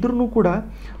ಇಷ್ಟೆಲ್ಲ ಇದ್ರೂ ಕೂಡ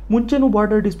ಮುಂಚೆನೂ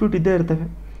ಬಾರ್ಡರ್ ಡಿಸ್ಪ್ಯೂಟ್ ಇದ್ದೇ ಇರ್ತವೆ.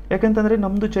 ಯಾಕೆಂತಂದರೆ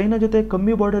ನಮ್ಮದು ಚೈನಾ ಜೊತೆ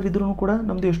ಕಮ್ಮಿ ಬಾರ್ಡರ್ ಇದ್ರೂ ಕೂಡ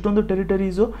ನಮ್ಮದು ಎಷ್ಟೊಂದು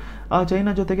ಟೆರಿಟರೀಸು ಆ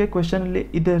ಚೈನಾ ಜೊತೆಗೆ ಕ್ವೆಶನಲ್ಲಿ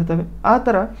ಇದ್ದೇ ಇರ್ತವೆ. ಆ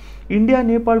ಥರ ಇಂಡಿಯಾ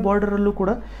ನೇಪಾಳ ಬಾರ್ಡರಲ್ಲೂ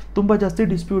ಕೂಡ ತುಂಬ ಜಾಸ್ತಿ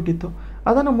ಡಿಸ್ಪ್ಯೂಟ್ ಇತ್ತು.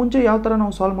 ಅದನ್ನು ಮುಂಚೆ ಯಾವ ಥರ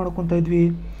ನಾವು ಸಾಲ್ವ್ ಮಾಡ್ಕೊತಾ ಇದ್ವಿ,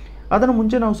 ಅದನ್ನು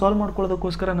ಮುಂಚೆ ನಾವು ಸಾಲ್ವ್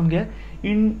ಮಾಡ್ಕೊಳ್ಳೋದಕ್ಕೋಸ್ಕರ ನಮಗೆ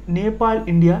Nepal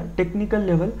India technical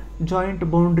level joint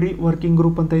boundary working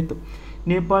group ಅಂತ ಇತ್ತು.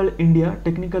 Nepal India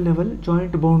technical level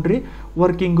joint boundary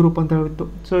working group ಅಂತ ಹೇಳಿತ್ತು.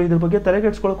 ಸೊ ಇದ್ರ ಬಗ್ಗೆ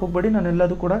ತಲೆಗೆಡ್ಸ್ಕೊಳಕ್ಕೆ ಹೋಗಬೇಡಿ,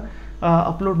 ನಾನೆಲ್ಲದೂ ಕೂಡ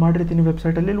ಅಪ್ಲೋಡ್ ಮಾಡಿರ್ತೀನಿ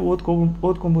ವೆಬ್ಸೈಟಲ್ಲಿ,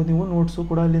 ಓದ್ಕೊಬೋದು ನೀವು, ನೋಟ್ಸು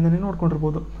ಕೂಡ ಅಲ್ಲಿಂದನೇ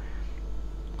ನೋಡ್ಕೊಂಡಿರ್ಬೋದು.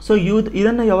 ಸೊ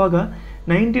ಇದನ್ನು ಯಾವಾಗ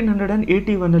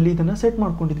 1981 ಇದನ್ನು ಸೆಟ್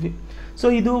ಮಾಡ್ಕೊಂಡಿದ್ವಿ. ಸೊ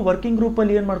ಇದು ವರ್ಕಿಂಗ್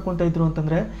ಗ್ರೂಪಲ್ಲಿ ಏನು ಮಾಡ್ಕೊತಾ ಇದ್ರು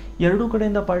ಅಂತಂದರೆ, ಎರಡೂ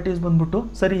ಕಡೆಯಿಂದ ಪಾರ್ಟೀಸ್ ಬಂದ್ಬಿಟ್ಟು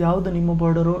ಸರಿ ಯಾವುದು ನಿಮ್ಮ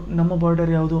ಬಾರ್ಡರು ನಮ್ಮ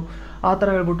ಬಾರ್ಡರ್ ಯಾವುದು ಆ ಥರ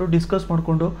ಹೇಳ್ಬಿಟ್ಟು ಡಿಸ್ಕಸ್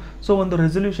ಮಾಡಿಕೊಂಡು ಸೊ ಒಂದು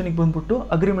ರೆಸೊಲ್ಯೂಷನಿಗೆ ಬಂದ್ಬಿಟ್ಟು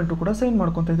ಅಗ್ರಿಮೆಂಟು ಕೂಡ ಸೈನ್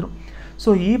ಮಾಡ್ಕೊತಾ ಇದ್ರು.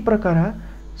 ಸೊ ಈ ಪ್ರಕಾರ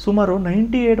ಸುಮಾರು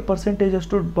 98%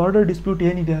 ಅಷ್ಟು ಬಾರ್ಡರ್ ಡಿಸ್ಪ್ಯೂಟ್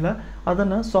ಏನಿದೆಯಲ್ಲ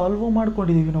ಅದನ್ನು ಸಾಲ್ವ್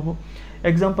ಮಾಡ್ಕೊಂಡಿದ್ದೀವಿ ನಾವು.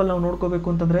 ಎಕ್ಸಾಂಪಲ್ ನಾವು ನೋಡ್ಕೋಬೇಕು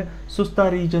ಅಂತಂದರೆ ಸುಸ್ತಾ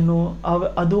ರೀಜನ್ನು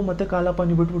ಅದು ಮತ್ತು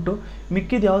ಕಾಲಾಪಾನಿ ಬಿಟ್ಬಿಟ್ಟು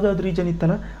ಮಿಕ್ಕಿದ ಯಾವುದಾದ್ರು ರೀಜನ್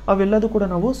ಇತ್ತಲ್ಲ ಅವೆಲ್ಲದೂ ಕೂಡ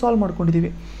ನಾವು ಸಾಲ್ವ್ ಮಾಡ್ಕೊಂಡಿದ್ದೀವಿ.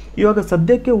 ಇವಾಗ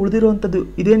ಸದ್ಯಕ್ಕೆ ಉಳಿದಿರುವಂಥದ್ದು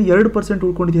ಇದೇನು 2%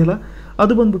 ಉಳ್ಕೊಂಡಿದೆಯಲ್ಲ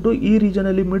ಅದು ಬಂದ್ಬಿಟ್ಟು ಈ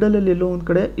ರೀಜನಲ್ಲಿ ಮಿಡಲಲ್ಲಿ ಎಲ್ಲೋ ಒಂದು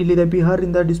ಕಡೆ ಇಲ್ಲಿದೆ,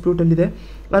 ಬಿಹಾರಿಂದ ಡಿಸ್ಪ್ಯೂಟಲ್ಲಿದೆ.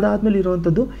 ಅದಾದಮೇಲೆ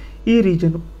ಇರುವಂಥದ್ದು ಈ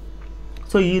ರೀಜನು.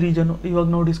 ಸೊ ಈ ರೀಜನು ಇವಾಗ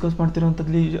ನಾವು ಡಿಸ್ಕಸ್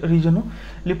ಮಾಡ್ತಿರೋವಂಥದ್ದು ರೀಜನು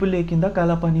ಲಿಪುಲ್ ಲೇಕಿಂದ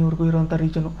ಕಾಲಾಪಾನಿವರೆಗೂ ಇರೋವಂಥ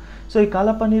ರೀಜನು. ಸೊ ಈ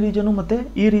ಕಾಲಾಪಾನಿ ರೀಜನು ಮತ್ತು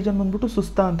ಈ ರೀಜನ್ ಬಂದ್ಬಿಟ್ಟು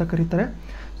ಸುಸ್ತಾ ಅಂತ ಕರೀತಾರೆ.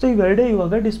 ಸೊ ಇವೆರಡೇ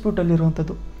ಇವಾಗ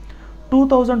ಡಿಸ್ಪ್ಯೂಟಲ್ಲಿರುವಂಥದ್ದು.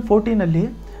 2014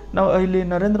 ನಾವು ಇಲ್ಲಿ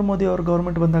ನರೇಂದ್ರ ಮೋದಿ ಅವ್ರ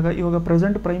ಗೌರ್ಮೆಂಟ್ ಬಂದಾಗ, ಇವಾಗ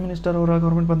ಪ್ರೆಸೆಂಟ್ ಪ್ರೈಮ್ ಮಿನಿಸ್ಟರ್ ಅವರ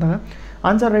ಗೌರ್ಮೆಂಟ್ ಬಂದಾಗ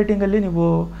ಆನ್ಸರ್ ರೈಟಿಂಗಲ್ಲಿ ನೀವು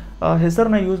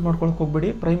ಹೆಸರನ್ನ ಯೂಸ್ ಮಾಡ್ಕೊಳಕ್ಕೆ ಹೋಗ್ಬೇಡಿ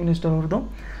ಪ್ರೈಮ್ ಮಿನಿಸ್ಟರ್ ಅವ್ರದ್ದು.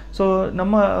 ಸೊ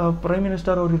ನಮ್ಮ ಪ್ರೈಮ್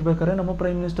ಮಿನಿಸ್ಟರ್ ಅವ್ರು ಇರ್ಬೇಕಾದ್ರೆ ನಮ್ಮ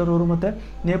ಪ್ರೈಮ್ ಮಿನಿಸ್ಟರ್ ಅವರು ಮತ್ತು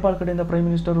ನೇಪಾಳ ಕಡೆಯಿಂದ ಪ್ರೈಮ್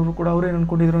ಮಿನಿಸ್ಟರ್ ಅವರು ಕೂಡ ಅವ್ರೇನು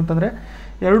ಅಂದ್ಕೊಂಡಿದ್ರು ಅಂತಂದರೆ,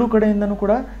 ಎರಡೂ ಕಡೆಯಿಂದನೂ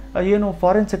ಕೂಡ ಏನು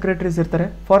ಫಾರಿನ್ ಸೆಕ್ರೆಟರೀಸ್ ಇರ್ತಾರೆ,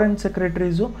 ಫಾರಿನ್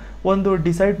ಸೆಕ್ರೆಟರೀಸು ಒಂದು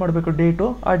ಡಿಸೈಡ್ ಮಾಡಬೇಕು ಡೇಟು,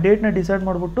 ಆ ಡೇಟ್ನ ಡಿಸೈಡ್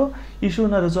ಮಾಡಿಬಿಟ್ಟು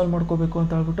ಇಶ್ಯೂನ ರೆಸಾಲ್ವ್ ಮಾಡ್ಕೋಬೇಕು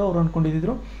ಅಂತ ಹೇಳ್ಬಿಟ್ಟು ಅವ್ರು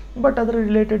ಅಂದ್ಕೊಂಡಿದ್ರು. ಬಟ್ ಅದರ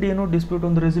ರಿಲೇಟೆಡ್ ಏನೂ ಡಿಸ್ಪ್ಯೂಟ್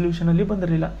ಒಂದು ರೆಸೊಲ್ಯೂಷನಲ್ಲಿ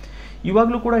ಬಂದಿರಲಿಲ್ಲ.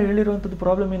 ಇವಾಗಲೂ ಕೂಡ ಹೇಳಿರುವಂಥದ್ದು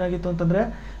ಪ್ರಾಬ್ಲಮ್ ಏನಾಗಿತ್ತು ಅಂತಂದರೆ,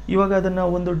 ಇವಾಗ ಅದನ್ನು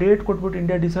ಒಂದು ಡೇಟ್ ಕೊಟ್ಬಿಟ್ಟು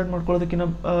ಇಂಡಿಯಾ ಡಿಸೈಡ್ ಮಾಡ್ಕೊಳ್ಳೋದಕ್ಕಿಂತ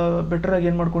ಬೆಟರಾಗಿ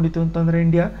ಏನು ಮಾಡ್ಕೊಂಡಿತ್ತು ಅಂತಂದರೆ,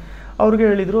 ಇಂಡಿಯಾ ಅವ್ರಿಗೆ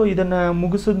ಹೇಳಿದರು ಇದನ್ನು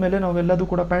ಮುಗಿಸಿದ ಮೇಲೆ ನಾವೆಲ್ಲದೂ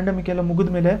ಕೂಡ ಪ್ಯಾಂಡಮಿಕ್ ಎಲ್ಲ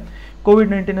ಮುಗಿದ ಮೇಲೆ,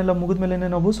 ಕೋವಿಡ್-19 ಎಲ್ಲ ಮುಗಿದ ಮೇಲೆ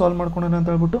ನಾವು ಸಾಲ್ವ್ ಮಾಡ್ಕೊಳ್ಳೋಣ ಅಂತ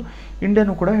ಹೇಳ್ಬಿಟ್ಟು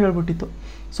ಇಂಡಿಯಾನೂ ಕೂಡ ಹೇಳ್ಬಿಟ್ಟಿತ್ತು.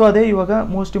 ಸೊ ಅದೇ ಇವಾಗ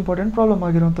ಮೋಸ್ಟ್ ಇಂಪಾರ್ಟೆಂಟ್ ಪ್ರಾಬ್ಲಮ್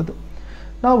ಆಗಿರೋವಂಥದ್ದು.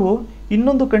 ನಾವು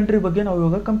ಇನ್ನೊಂದು ಕಂಟ್ರಿ ಬಗ್ಗೆ ನಾವು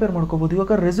ಇವಾಗ ಕಂಪೇರ್ ಮಾಡ್ಕೋಬೋದು.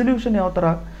 ಇವಾಗ ರೆಸೊಲ್ಯೂಷನ್ ಯಾವ ಥರ,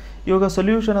 ಇವಾಗ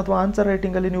ಸೊಲ್ಯೂಷನ್ ಅಥವಾ ಆನ್ಸರ್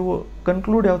ರೈಟಿಂಗಲ್ಲಿ ನೀವು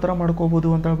ಕನ್ಕ್ಲೂಡ್ ಯಾವ ಥರ ಮಾಡ್ಕೋಬೋದು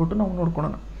ಅಂತ ಹೇಳ್ಬಿಟ್ಟು ನಾವು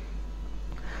ನೋಡ್ಕೊಳ್ಳೋಣ.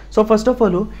 So first of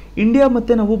all India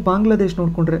ಮತ್ತು ನಾವು ಬಾಂಗ್ಲಾದೇಶ್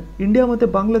ನೋಡಿಕೊಂಡ್ರೆ, ಇಂಡಿಯಾ ಮತ್ತು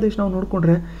ಬಾಂಗ್ಲಾದೇಶ್ ನಾವು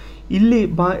ನೋಡಿಕೊಂಡ್ರೆ ಇಲ್ಲಿ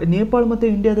ನೇಪಾಳ ಮತ್ತು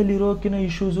ಇಂಡಿಯಾದಲ್ಲಿ ಇರೋಕ್ಕಿಂತ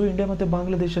ಇಶ್ಯೂಸು ಇಂಡಿಯಾ ಮತ್ತು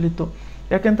ಬಾಂಗ್ಲಾದೇಶಲ್ಲಿತ್ತು.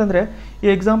 ಯಾಕೆಂತಂದರೆ ಈ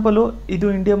ಎಕ್ಸಾಂಪಲು ಇದು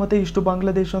ಇಂಡಿಯಾ ಮತ್ತು ಇಷ್ಟು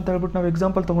ಬಾಂಗ್ಲಾದೇಶ ಅಂತ ಹೇಳ್ಬಿಟ್ಟು ನಾವು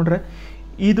ಎಕ್ಸಾಂಪಲ್ ತೊಗೊಂಡ್ರೆ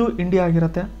ಇದು ಇಂಡಿಯಾ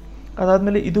ಆಗಿರುತ್ತೆ,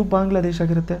 ಅದಾದಮೇಲೆ ಇದು ಬಾಂಗ್ಲಾದೇಶ್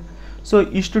ಆಗಿರುತ್ತೆ. ಸೊ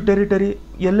ಇಷ್ಟು ಟೆರಿಟರಿ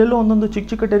ಎಲ್ಲೆಲ್ಲೋ ಒಂದೊಂದು ಚಿಕ್ಕ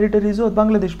ಚಿಕ್ಕ ಟೆರಿಟರೀಸು ಅದು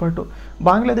ಬಾಂಗ್ಲಾದೇಶ್ ಪಾರ್ಟು,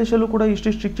 ಬಾಂಗ್ಲಾದೇಶಲ್ಲೂ ಕೂಡ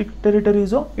ಇಷ್ಟಿಷ್ಟು ಚಿಕ್ಕ ಚಿಕ್ಕ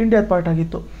ಟೆರಿಟರೀಸು ಇಂಡಿಯಾದ ಪಾರ್ಟ್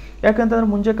ಆಗಿತ್ತು. ಯಾಕಂತಂದ್ರೆ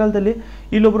ಮುಂಚೆ ಕಾಲದಲ್ಲಿ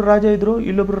ಇಲ್ಲೊಬ್ರು ರಾಜ ಇದ್ದರು,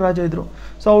 ಇಲ್ಲೊಬ್ರು ರಾಜ ಇದ್ದರು.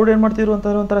 ಸೊ ಅವ್ರು ಏನು ಮಾಡ್ತಿದ್ರು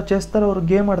ಅಂತಂದ್ರೆ ಒಂಥರ ಚೆಸ್ ಥರ ಅವರು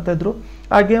ಗೇಮ್ ಆಡ್ತಾಯಿದ್ರು.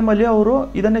 ಆ ಗೇಮಲ್ಲಿ ಅವರು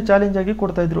ಇದನ್ನೇ ಚಾಲೆಂಜ್ ಆಗಿ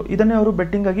ಕೊಡ್ತಾಯಿದ್ರು, ಇದನ್ನೇ ಅವರು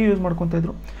ಬೆಟ್ಟಿಂಗಾಗಿ ಯೂಸ್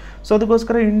ಮಾಡ್ಕೊತಾಯಿದ್ರು. ಸೊ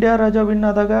ಅದಕ್ಕೋಸ್ಕರ ಇಂಡಿಯಾ ರಾಜ ವಿನ್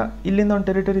ಆದಾಗ ಇಲ್ಲಿಂದ ಒಂದು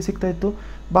ಟೆರಿಟರಿ ಸಿಗ್ತಾಯಿತ್ತು,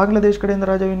 ಬಾಂಗ್ಲಾದೇಶ್ ಕಡೆಯಿಂದ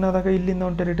ರಾಜ ವಿನ್ ಆದಾಗ ಇಲ್ಲಿಂದ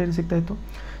ಒಂದು ಟೆರಿಟರಿ ಸಿಗ್ತಾಯಿತ್ತು.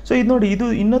 ಸೊ ಇದು ನೋಡಿ, ಇದು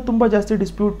ಇನ್ನೂ ತುಂಬ ಜಾಸ್ತಿ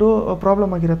ಡಿಸ್ಪ್ಯೂಟು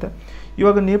ಪ್ರಾಬ್ಲಮ್ ಆಗಿರುತ್ತೆ.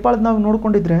 ಇವಾಗ ನೇಪಾಳದ ನಾವು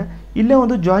ನೋಡ್ಕೊಂಡಿದ್ರೆ ಇಲ್ಲೇ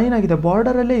ಒಂದು ಜಾಯಿನ್ ಆಗಿದೆ,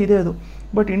 ಬಾರ್ಡರಲ್ಲೇ ಇದೆ ಅದು.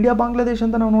 ಬಟ್ ಇಂಡಿಯಾ ಬಾಂಗ್ಲಾದೇಶ್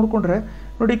ಅಂತ ನಾವು ನೋಡಿಕೊಂಡ್ರೆ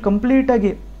ನೋಡಿ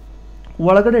ಕಂಪ್ಲೀಟಾಗಿ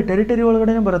ಒಳಗಡೆ ಟೆರಿಟರಿ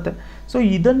ಒಳಗಡೆ ಬರುತ್ತೆ. ಸೊ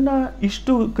ಇದನ್ನು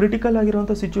ಇಷ್ಟು ಕ್ರಿಟಿಕಲ್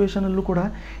ಆಗಿರುವಂಥ ಸಿಚುವೇಷನಲ್ಲೂ ಕೂಡ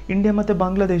ಇಂಡಿಯಾ ಮತ್ತು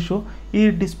ಬಾಂಗ್ಲಾದೇಶು ಈ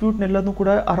ಡಿಸ್ಪ್ಯೂಟ್ನೆಲ್ಲದೂ ಕೂಡ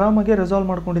ಆರಾಮಾಗಿ ರೆಸಾಲ್ವ್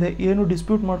ಮಾಡ್ಕೊಂಡಿದೆ, ಏನು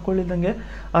ಡಿಸ್ಪ್ಯೂಟ್ ಮಾಡ್ಕೊಳ್ಳಿಲ್ದಂಗೆ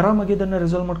ಆರಾಮಾಗಿ ಇದನ್ನು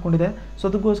ರೆಸಾಲ್ವ್ ಮಾಡ್ಕೊಂಡಿದೆ. ಸೊ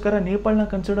ಅದಕ್ಕೋಸ್ಕರ ನೇಪಾಳನ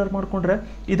ಕನ್ಸಿಡರ್ ಮಾಡಿಕೊಂಡ್ರೆ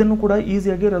ಇದನ್ನು ಕೂಡ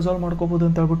ಈಸಿಯಾಗಿ ರೆಸಾಲ್ವ್ ಮಾಡ್ಕೋಬೋದು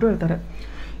ಅಂತ ಹೇಳ್ಬಿಟ್ಟು ಹೇಳ್ತಾರೆ.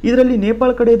 ಇದರಲ್ಲಿ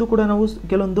ನೇಪಾಳ ಕಡೆಯದು ಕೂಡ ನಾವು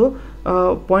ಕೆಲವೊಂದು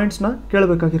ಪಾಯಿಂಟ್ಸ್ನ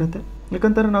ಕೇಳಬೇಕಾಗಿರುತ್ತೆ.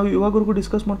 ಯಾಕಂತಂದರೆ ನಾವು ಇವಾಗವರೆಗೂ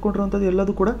ಡಿಸ್ಕಸ್ ಮಾಡ್ಕೊಂಡಿರೋಂಥದ್ದು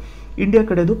ಎಲ್ಲದೂ ಕೂಡ ಇಂಡಿಯಾ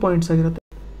ಕಡೆಯದು ಪಾಯಿಂಟ್ಸ್ ಆಗಿರುತ್ತೆ.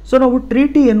 ಸೊ ನಾವು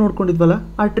ಟ್ರೀಟಿ ಏನು ನೋಡ್ಕೊಂಡಿದ್ವಲ್ಲ,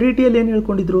 ಆ ಟ್ರೀಟಿಯಲ್ಲಿ ಏನು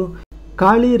ಹೇಳ್ಕೊಂಡಿದ್ರು,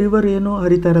 ಕಾಳಿ ರಿವರ್ ಏನು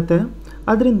ಹರಿತಾ ಇರುತ್ತೆ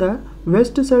ಅದರಿಂದ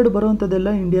ವೆಸ್ಟ್ ಸೈಡ್ ಬರುವಂಥದ್ದೆಲ್ಲ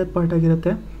ಇಂಡಿಯಾದ ಪಾರ್ಟ್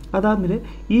ಆಗಿರುತ್ತೆ, ಅದಾದಮೇಲೆ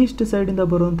ಈಸ್ಟ್ ಸೈಡಿಂದ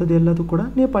ಬರುವಂಥದ್ದು ಎಲ್ಲದೂ ಕೂಡ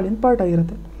ನೇಪಾಳಿನ ಪಾರ್ಟ್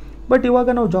ಆಗಿರುತ್ತೆ. ಬಟ್ ಇವಾಗ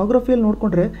ನಾವು ಜಾಗ್ರಫಿಯಲ್ಲಿ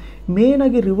ನೋಡಿಕೊಂಡ್ರೆ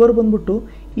ಮೇನಾಗಿ ರಿವರ್ ಬಂದ್ಬಿಟ್ಟು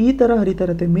ಈ ಥರ ಹರಿತಾ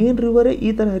ಇರುತ್ತೆ, ಮೇನ್ ರಿವರೇ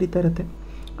ಈ ಥರ ಹರಿತಾ ಇರುತ್ತೆ.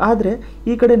 ಆದರೆ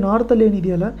ಈ ಕಡೆ ನಾರ್ತಲ್ಲಿ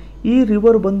ಏನಿದೆಯಲ್ಲ ಈ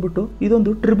ರಿವರ್ ಬಂದ್ಬಿಟ್ಟು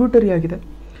ಇದೊಂದು ಟ್ರಿಬ್ಯೂಟರಿ ಆಗಿದೆ.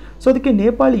 ಸೊ ಅದಕ್ಕೆ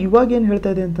ನೇಪಾಳ ಇವಾಗ ಏನು ಹೇಳ್ತಾ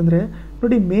ಇದೆ ಅಂತಂದರೆ,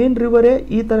 ನೋಡಿ ಮೇನ್ ರಿವರೇ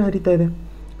ಈ ಥರ ಹರಿತಾ ಇದೆ,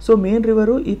 ಸೊ ಮೇನ್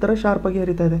ರಿವರು ಈ ಥರ ಶಾರ್ಪಾಗಿ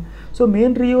ಹರಿತಾ ಇದೆ. ಸೊ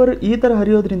ಮೇನ್ ರಿವರ್ ಈ ಥರ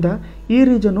ಹರಿಯೋದ್ರಿಂದ ಈ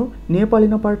ರೀಜನು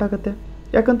ನೇಪಾಳಿನ ಪಾರ್ಟ್ ಆಗುತ್ತೆ.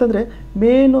 ಯಾಕಂತಂದರೆ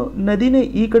ಮೇನು ನದಿನೇ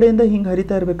ಈ ಕಡೆಯಿಂದ ಹಿಂಗೆ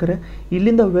ಹರಿತಾ ಇರ್ಬೇಕಾದ್ರೆ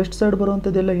ಇಲ್ಲಿಂದ ವೆಸ್ಟ್ ಸೈಡ್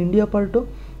ಬರುವಂಥದ್ದೆಲ್ಲ ಇಂಡಿಯಾ ಪಾರ್ಟು,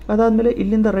 ಅದಾದಮೇಲೆ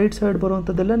ಇಲ್ಲಿಂದ ರೈಟ್ ಸೈಡ್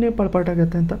ಬರುವಂಥದ್ದೆಲ್ಲ ನೇಪಾಳ ಪಾರ್ಟ್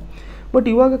ಆಗುತ್ತೆ ಅಂತ. ಬಟ್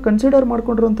ಇವಾಗ ಕನ್ಸಿಡರ್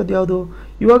ಮಾಡ್ಕೊಂಡಿರೋವಂಥದ್ದು ಯಾವುದು,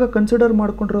 ಇವಾಗ ಕನ್ಸಿಡರ್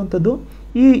ಮಾಡ್ಕೊಂಡಿರೋವಂಥದ್ದು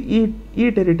ಈ ಈ ಈ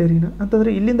ಟೆರಿಟರಿನ,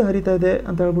 ಅಂತಂದರೆ ಇಲ್ಲಿಂದ ಹರಿತಾ ಇದೆ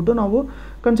ಅಂತ ಹೇಳ್ಬಿಟ್ಟು ನಾವು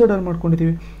ಕನ್ಸಿಡರ್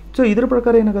ಮಾಡ್ಕೊಂಡಿದ್ದೀವಿ. ಸೊ ಇದ್ರ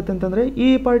ಪ್ರಕಾರ ಏನಾಗುತ್ತೆ ಅಂತಂದರೆ ಈ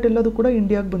ಪಾರ್ಟ್ ಎಲ್ಲದೂ ಕೂಡ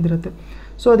ಇಂಡಿಯಾಗೆ ಬಂದಿರುತ್ತೆ.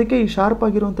 ಸೊ ಅದಕ್ಕೆ ಈ ಶಾರ್ಪ್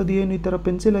ಆಗಿರುವಂಥದ್ದು ಏನು ಈ ಥರ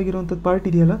ಪೆನ್ಸಿಲ್ ಆಗಿರುವಂಥದ್ದು ಪಾರ್ಟ್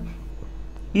ಇದೆಯಲ್ಲ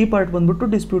ಈ ಪಾರ್ಟ್ ಬಂದ್ಬಿಟ್ಟು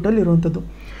ಡಿಸ್ಪ್ಯೂಟಲ್ಲಿ ಇರುವಂಥದ್ದು.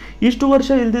 ಇಷ್ಟು ವರ್ಷ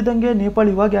ಇಲ್ದಿದ್ದಂಗೆ ನೇಪಾಳ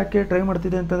ಇವಾಗ ಯಾಕೆ ಟ್ರೈ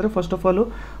ಮಾಡ್ತಿದೆ ಅಂತಂದರೆ ಫಸ್ಟ್ ಆಫ್ ಆಲು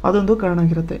ಅದೊಂದು ಕಾರಣ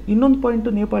ಆಗಿರುತ್ತೆ. ಇನ್ನೊಂದು ಪಾಯಿಂಟು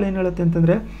ನೇಪಾಳ ಏನು ಹೇಳುತ್ತೆ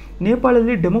ಅಂತಂದರೆ,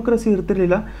 ನೇಪಾಳಲ್ಲಿ ಡೆಮೋಕ್ರಸಿ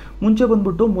ಇರ್ತಿರಲಿಲ್ಲ, ಮುಂಚೆ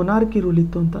ಬಂದ್ಬಿಟ್ಟು ಮೊನಾರ್ಕಿ ರೂಲ್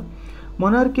ಇತ್ತು ಅಂತ.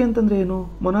 ಮೊನಾರ್ಕಿ ಅಂತಂದರೆ ಏನು,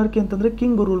 ಮೊನಾರ್ಕಿ ಅಂತಂದರೆ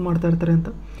ಕಿಂಗ್ ರೂಲ್ ಮಾಡ್ತಾ ಇರ್ತಾರೆ ಅಂತ.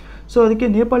 ಸೊ ಅದಕ್ಕೆ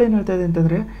ನೇಪಾಳ ಏನು ಹೇಳ್ತಾ ಇದೆ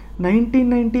ಅಂತಂದರೆ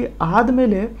 1990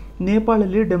 ಆದಮೇಲೆ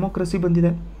ನೇಪಾಳಲ್ಲಿ ಡೆಮೋಕ್ರಸಿ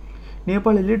ಬಂದಿದೆ,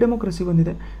 ನೇಪಾಳಲ್ಲಿ ಡೆಮೋಕ್ರಸಿ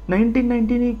ಬಂದಿದೆ.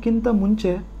 1990ಕ್ಕಿಂತ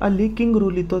ಮುಂಚೆ ಅಲ್ಲಿ ಕಿಂಗ್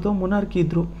ರೂಲ್ ಇತ್ತು ಅಥವಾ ಮೊನಾರ್ಕಿ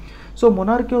ಇದ್ದರು. ಸೊ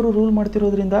ಮೊನಾರ್ಕಿ ಅವರು ರೂಲ್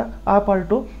ಮಾಡ್ತಿರೋದ್ರಿಂದ ಆ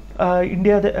ಪಾರ್ಟು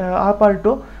ಇಂಡಿಯಾದ ಆ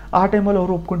ಪಾರ್ಟು ಆ ಟೈಮಲ್ಲಿ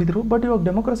ಅವರು ಒಪ್ಕೊಂಡಿದ್ರು. ಬಟ್ ಇವಾಗ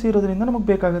ಡೆಮೋಕ್ರಸಿ ಇರೋದ್ರಿಂದ ನಮಗೆ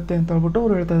ಬೇಕಾಗುತ್ತೆ ಅಂತ ಹೇಳ್ಬಿಟ್ಟು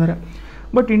ಅವ್ರು ಹೇಳ್ತಾ ಇದ್ದಾರೆ.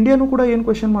 ಬಟ್ ಇಂಡಿಯಾನು ಕೂಡ ಏನು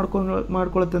ಕ್ವೆಶನ್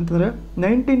ಮಾಡ್ಕೊಳ್ಳುತ್ತೆ ಅಂತಂದರೆ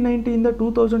 1990ಇಂದ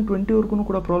 2020ವರೆಗೂ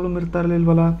ಕೂಡ ಪ್ರಾಬ್ಲಮ್ ಇರ್ತಾ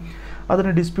ಇರಲಿಲ್ವಲ್ಲ,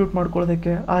 ಅದನ್ನು ಡಿಸ್ಪ್ಯೂಟ್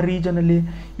ಮಾಡ್ಕೊಳ್ಳೋದಕ್ಕೆ ಆ ರೀಜನಲ್ಲಿ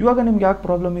ಇವಾಗ ನಿಮ್ಗೆ ಯಾಕೆ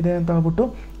ಪ್ರಾಬ್ಲಮ್ ಇದೆ ಅಂತ ಹೇಳ್ಬಿಟ್ಟು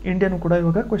ಇಂಡಿಯಾನು ಕೂಡ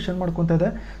ಇವಾಗ ಕ್ವೆಶನ್ ಮಾಡ್ಕೊತಾ ಇದೆ.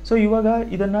 ಸೊ ಇವಾಗ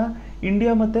ಇದನ್ನು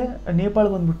ಇಂಡಿಯಾ ಮತ್ತು ನೇಪಾಳ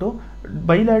ಬಂದ್ಬಿಟ್ಟು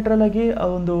ಬೈಲ್ಯಾಟ್ರಲ್ ಆಗಿ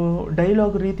ಒಂದು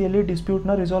ಡೈಲಾಗ್ ರೀತಿಯಲ್ಲಿ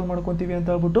ಡಿಸ್ಪ್ಯೂಟ್ನ ರಿಸಾಲ್ವ್ ಮಾಡ್ಕೊತೀವಿ ಅಂತ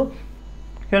ಹೇಳ್ಬಿಟ್ಟು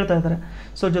ಹೇಳ್ತಾ ಇದ್ದಾರೆ.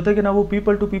 ಸೊ ಜೊತೆಗೆ ನಾವು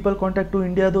ಪೀಪಲ್ ಟು ಪೀಪಲ್ ಕಾಂಟ್ಯಾಕ್ಟು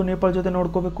ಇಂಡಿಯಾದು ನೇಪಾಳ ಜೊತೆ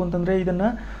ನೋಡ್ಕೋಬೇಕು ಅಂತಂದರೆ ಇದನ್ನು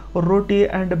ರೋಟಿ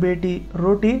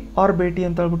ಆರ್ ಬೇಟಿ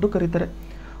ಅಂತ ಹೇಳ್ಬಿಟ್ಟು ಕರೀತಾರೆ.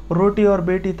 ರೋಟಿ ಆರ್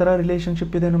ಬೇಟಿ ಥರ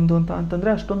ರಿಲೇಷನ್ಶಿಪ್ ಇದೆ ನಮ್ಮದು ಅಂತಂದರೆ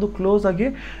ಅಷ್ಟೊಂದು ಕ್ಲೋಸ್ ಆಗಿ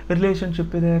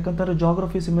ರಿಲೇಷನ್ಶಿಪ್ ಇದೆ. ಯಾಕಂತಂದರೆ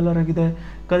ಜಾಗ್ರಫಿ ಸಿಮಿಲರ್ ಆಗಿದೆ,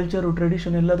 ಕಲ್ಚರು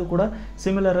ಟ್ರೆಡಿಷನ್ ಎಲ್ಲದೂ ಕೂಡ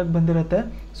ಸಿಮಿಲರ್ ಆಗಿ ಬಂದಿರುತ್ತೆ.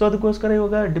 ಸೊ ಅದಕ್ಕೋಸ್ಕರ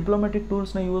ಇವಾಗ ಡಿಪ್ಲೊಮ್ಯಾಟಿಕ್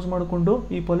ಟೂಲ್ಸ್ನ ಯೂಸ್ ಮಾಡಿಕೊಂಡು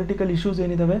ಈ ಪೊಲಿಟಿಕಲ್ ಇಶ್ಯೂಸ್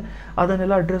ಏನಿದ್ದಾವೆ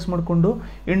ಅದನ್ನೆಲ್ಲ ಅಡ್ರೆಸ್ ಮಾಡಿಕೊಂಡು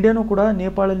ಇಂಡಿಯಾನೂ ಕೂಡ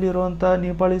ನೇಪಾಳಲ್ಲಿ ಇರುವಂಥ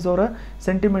ನೇಪಾಳೀಸ್ ಅವರ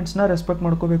ಸೆಂಟಿಮೆಂಟ್ಸ್ನ ರೆಸ್ಪೆಕ್ಟ್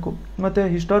ಮಾಡ್ಕೋಬೇಕು. ಮತ್ತು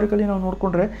ಹಿಸ್ಟಾರಿಕಲಿ ನಾವು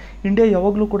ನೋಡಿಕೊಂಡ್ರೆ ಇಂಡಿಯಾ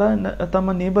ಯಾವಾಗಲೂ ಕೂಡ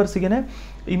ತಮ್ಮ ನೇಬರ್ಸ್ಗೆ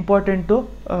ಇಂಪಾರ್ಟೆಂಟು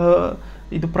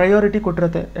ಇದು ಪ್ರಯಾರಿಟಿ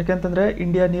ಕೊಟ್ಟಿರುತ್ತೆ. ಯಾಕೆಂತಂದರೆ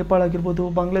ಇಂಡಿಯಾ, ನೇಪಾಳ ಆಗಿರ್ಬೋದು,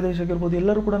 ಬಾಂಗ್ಲಾದೇಶ್ ಆಗಿರ್ಬೋದು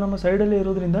ಎಲ್ಲರೂ ಕೂಡ ನಮ್ಮ ಸೈಡಲ್ಲೇ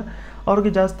ಇರೋದ್ರಿಂದ ಅವ್ರಿಗೆ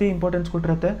ಜಾಸ್ತಿ ಇಂಪಾರ್ಟೆನ್ಸ್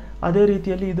ಕೊಟ್ಟಿರುತ್ತೆ. ಅದೇ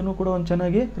ರೀತಿಯಲ್ಲಿ ಇದನ್ನು ಕೂಡ ಒಂದು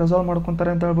ಚೆನ್ನಾಗಿ ರೆಸಾಲ್ವ್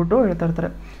ಮಾಡ್ಕೊತಾರೆ ಅಂತ ಹೇಳ್ಬಿಟ್ಟು ಹೇಳ್ತಾ ಇರ್ತಾರೆ.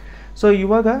 ಸೊ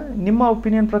ಇವಾಗ ನಿಮ್ಮ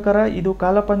ಒಪಿನಿಯನ್ ಪ್ರಕಾರ ಇದು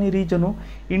ಕಾಲಪಾನಿ ರೀಜನು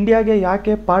ಇಂಡಿಯಾಗೆ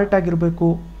ಯಾಕೆ ಪಾರ್ಟ್ ಆಗಿರಬೇಕು,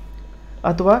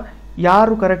 ಅಥವಾ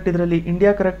ಯಾರು ಕರೆಕ್ಟ್ ಇದರಲ್ಲಿ,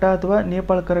 ಇಂಡಿಯಾ ಕರೆಕ್ಟಾ ಅಥವಾ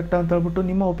ನೇಪಾಳ ಕರೆಕ್ಟಾ ಅಂತ ಹೇಳ್ಬಿಟ್ಟು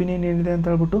ನಿಮ್ಮ ಒಪಿನಿಯನ್ ಏನಿದೆ ಅಂತ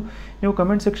ಹೇಳ್ಬಿಟ್ಟು ನೀವು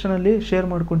ಕಮೆಂಟ್ ಸೆಕ್ಷನಲ್ಲಿ ಶೇರ್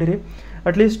ಮಾಡ್ಕೊಂಡಿರಿ.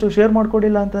 ಅಟ್ಲೀಸ್ಟ್ ಶೇರ್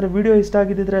ಮಾಡ್ಕೊಂಡಿಲ್ಲ ಅಂತಂದರೆ ವಿಡಿಯೋ ಇಷ್ಟ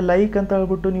ಆಗಿದ್ದರೆ ಲೈಕ್ ಅಂತ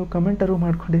ಹೇಳ್ಬಿಟ್ಟು ನೀವು ಕಮೆಂಟರು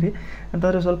ಮಾಡ್ಕೊಂಡಿರಿ,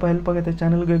 ಅಂತಂದರೆ ಸ್ವಲ್ಪ ಹೆಲ್ಪ್ ಆಗುತ್ತೆ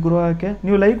ಚಾನಲ್ಗೆ ಗ್ರೋ ಆಗೋಕ್ಕೆ.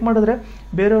 ನೀವು ಲೈಕ್ ಮಾಡಿದ್ರೆ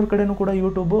ಬೇರೆಯವ್ರ ಕಡೆಯೂ ಕೂಡ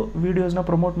ಯೂಟ್ಯೂಬು ವೀಡಿಯೋಸ್ನ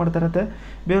ಪ್ರಮೋಟ್ ಮಾಡ್ತಾ ಇರುತ್ತೆ,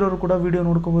 ಬೇರೆಯವರು ಕೂಡ ವೀಡಿಯೋ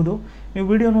ನೋಡ್ಕೋಬೋದು. ನೀವು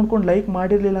ವೀಡಿಯೋ ನೋಡ್ಕೊಂಡು ಲೈಕ್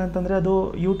ಮಾಡಿರಲಿಲ್ಲ ಅಂತಂದರೆ ಅದು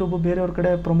ಯೂಟ್ಯೂಬು ಬೇರೆಯವ್ರ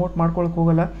ಕಡೆ ಪ್ರಮೋಟ್ ಮಾಡ್ಕೊಳಕ್ಕೆ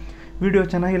ಹೋಗೋಲ್ಲ. ವಿಡಿಯೋ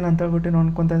ಚೆನ್ನಾಗಿಲ್ಲ ಅಂತ ಹೇಳ್ಬಿಟ್ಟು ನಾನು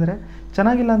ಅನ್ಕೊತಾ ಇದ್ದಾರೆ.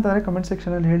 ಚೆನ್ನಾಗಿಲ್ಲ ಅಂತಂದರೆ ಕಮೆಂಟ್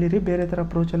ಸೆಕ್ಷನಲ್ಲಿ ಹೇಳಿರಿ, ಬೇರೆ ಥರ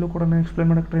ಅಪ್ರೋಚಲ್ಲೂ ಕೂಡ ನಾನು ಎಕ್ಸ್ಪ್ಲೇನ್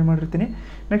ಮಾಡೋಕ್ಕೆ ಟ್ರೈ ಮಾಡಿರ್ತೀನಿ.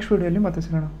 ನೆಕ್ಸ್ಟ್ ವೀಡಿಯೋಲಿ ಮತ್ತೆ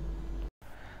ಸಿಗೋಣ.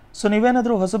 ಸೊ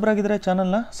ನೀವೇನಾದರೂ ಹೊಸಬರಾಗಿದ್ದರೆ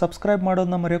ಚಾನಲ್ನ ಸಬ್ಸ್ಕ್ರೈಬ್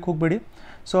ಮಾಡೋದನ್ನ ಮರೆಯೋಕ್ಕೆ ಹೋಗಬೇಡಿ.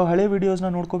 ಸೊ ಹಳೆ ವೀಡಿಯೋಸ್ನ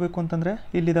ನೋಡ್ಕೋಬೇಕು ಅಂತಂದರೆ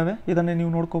ಇಲ್ಲಿದ್ದಾವೆ, ಇದನ್ನೇ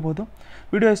ನೀವು ನೋಡ್ಕೋಬೋದು.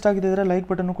 ವಿಡಿಯೋ ಇಷ್ಟ ಆಗಿದ್ದರೆ ಲೈಕ್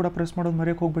ಬಟನ್ನು ಕೂಡ ಪ್ರೆಸ್ ಮಾಡೋದು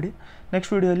ಮರೆಯೋಕ್ಕೆ ಹೋಗಬೇಡಿ.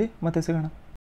 ನೆಕ್ಸ್ಟ್ ವೀಡಿಯೋಲಿ ಮತ್ತೆ ಸಿಗೋಣ.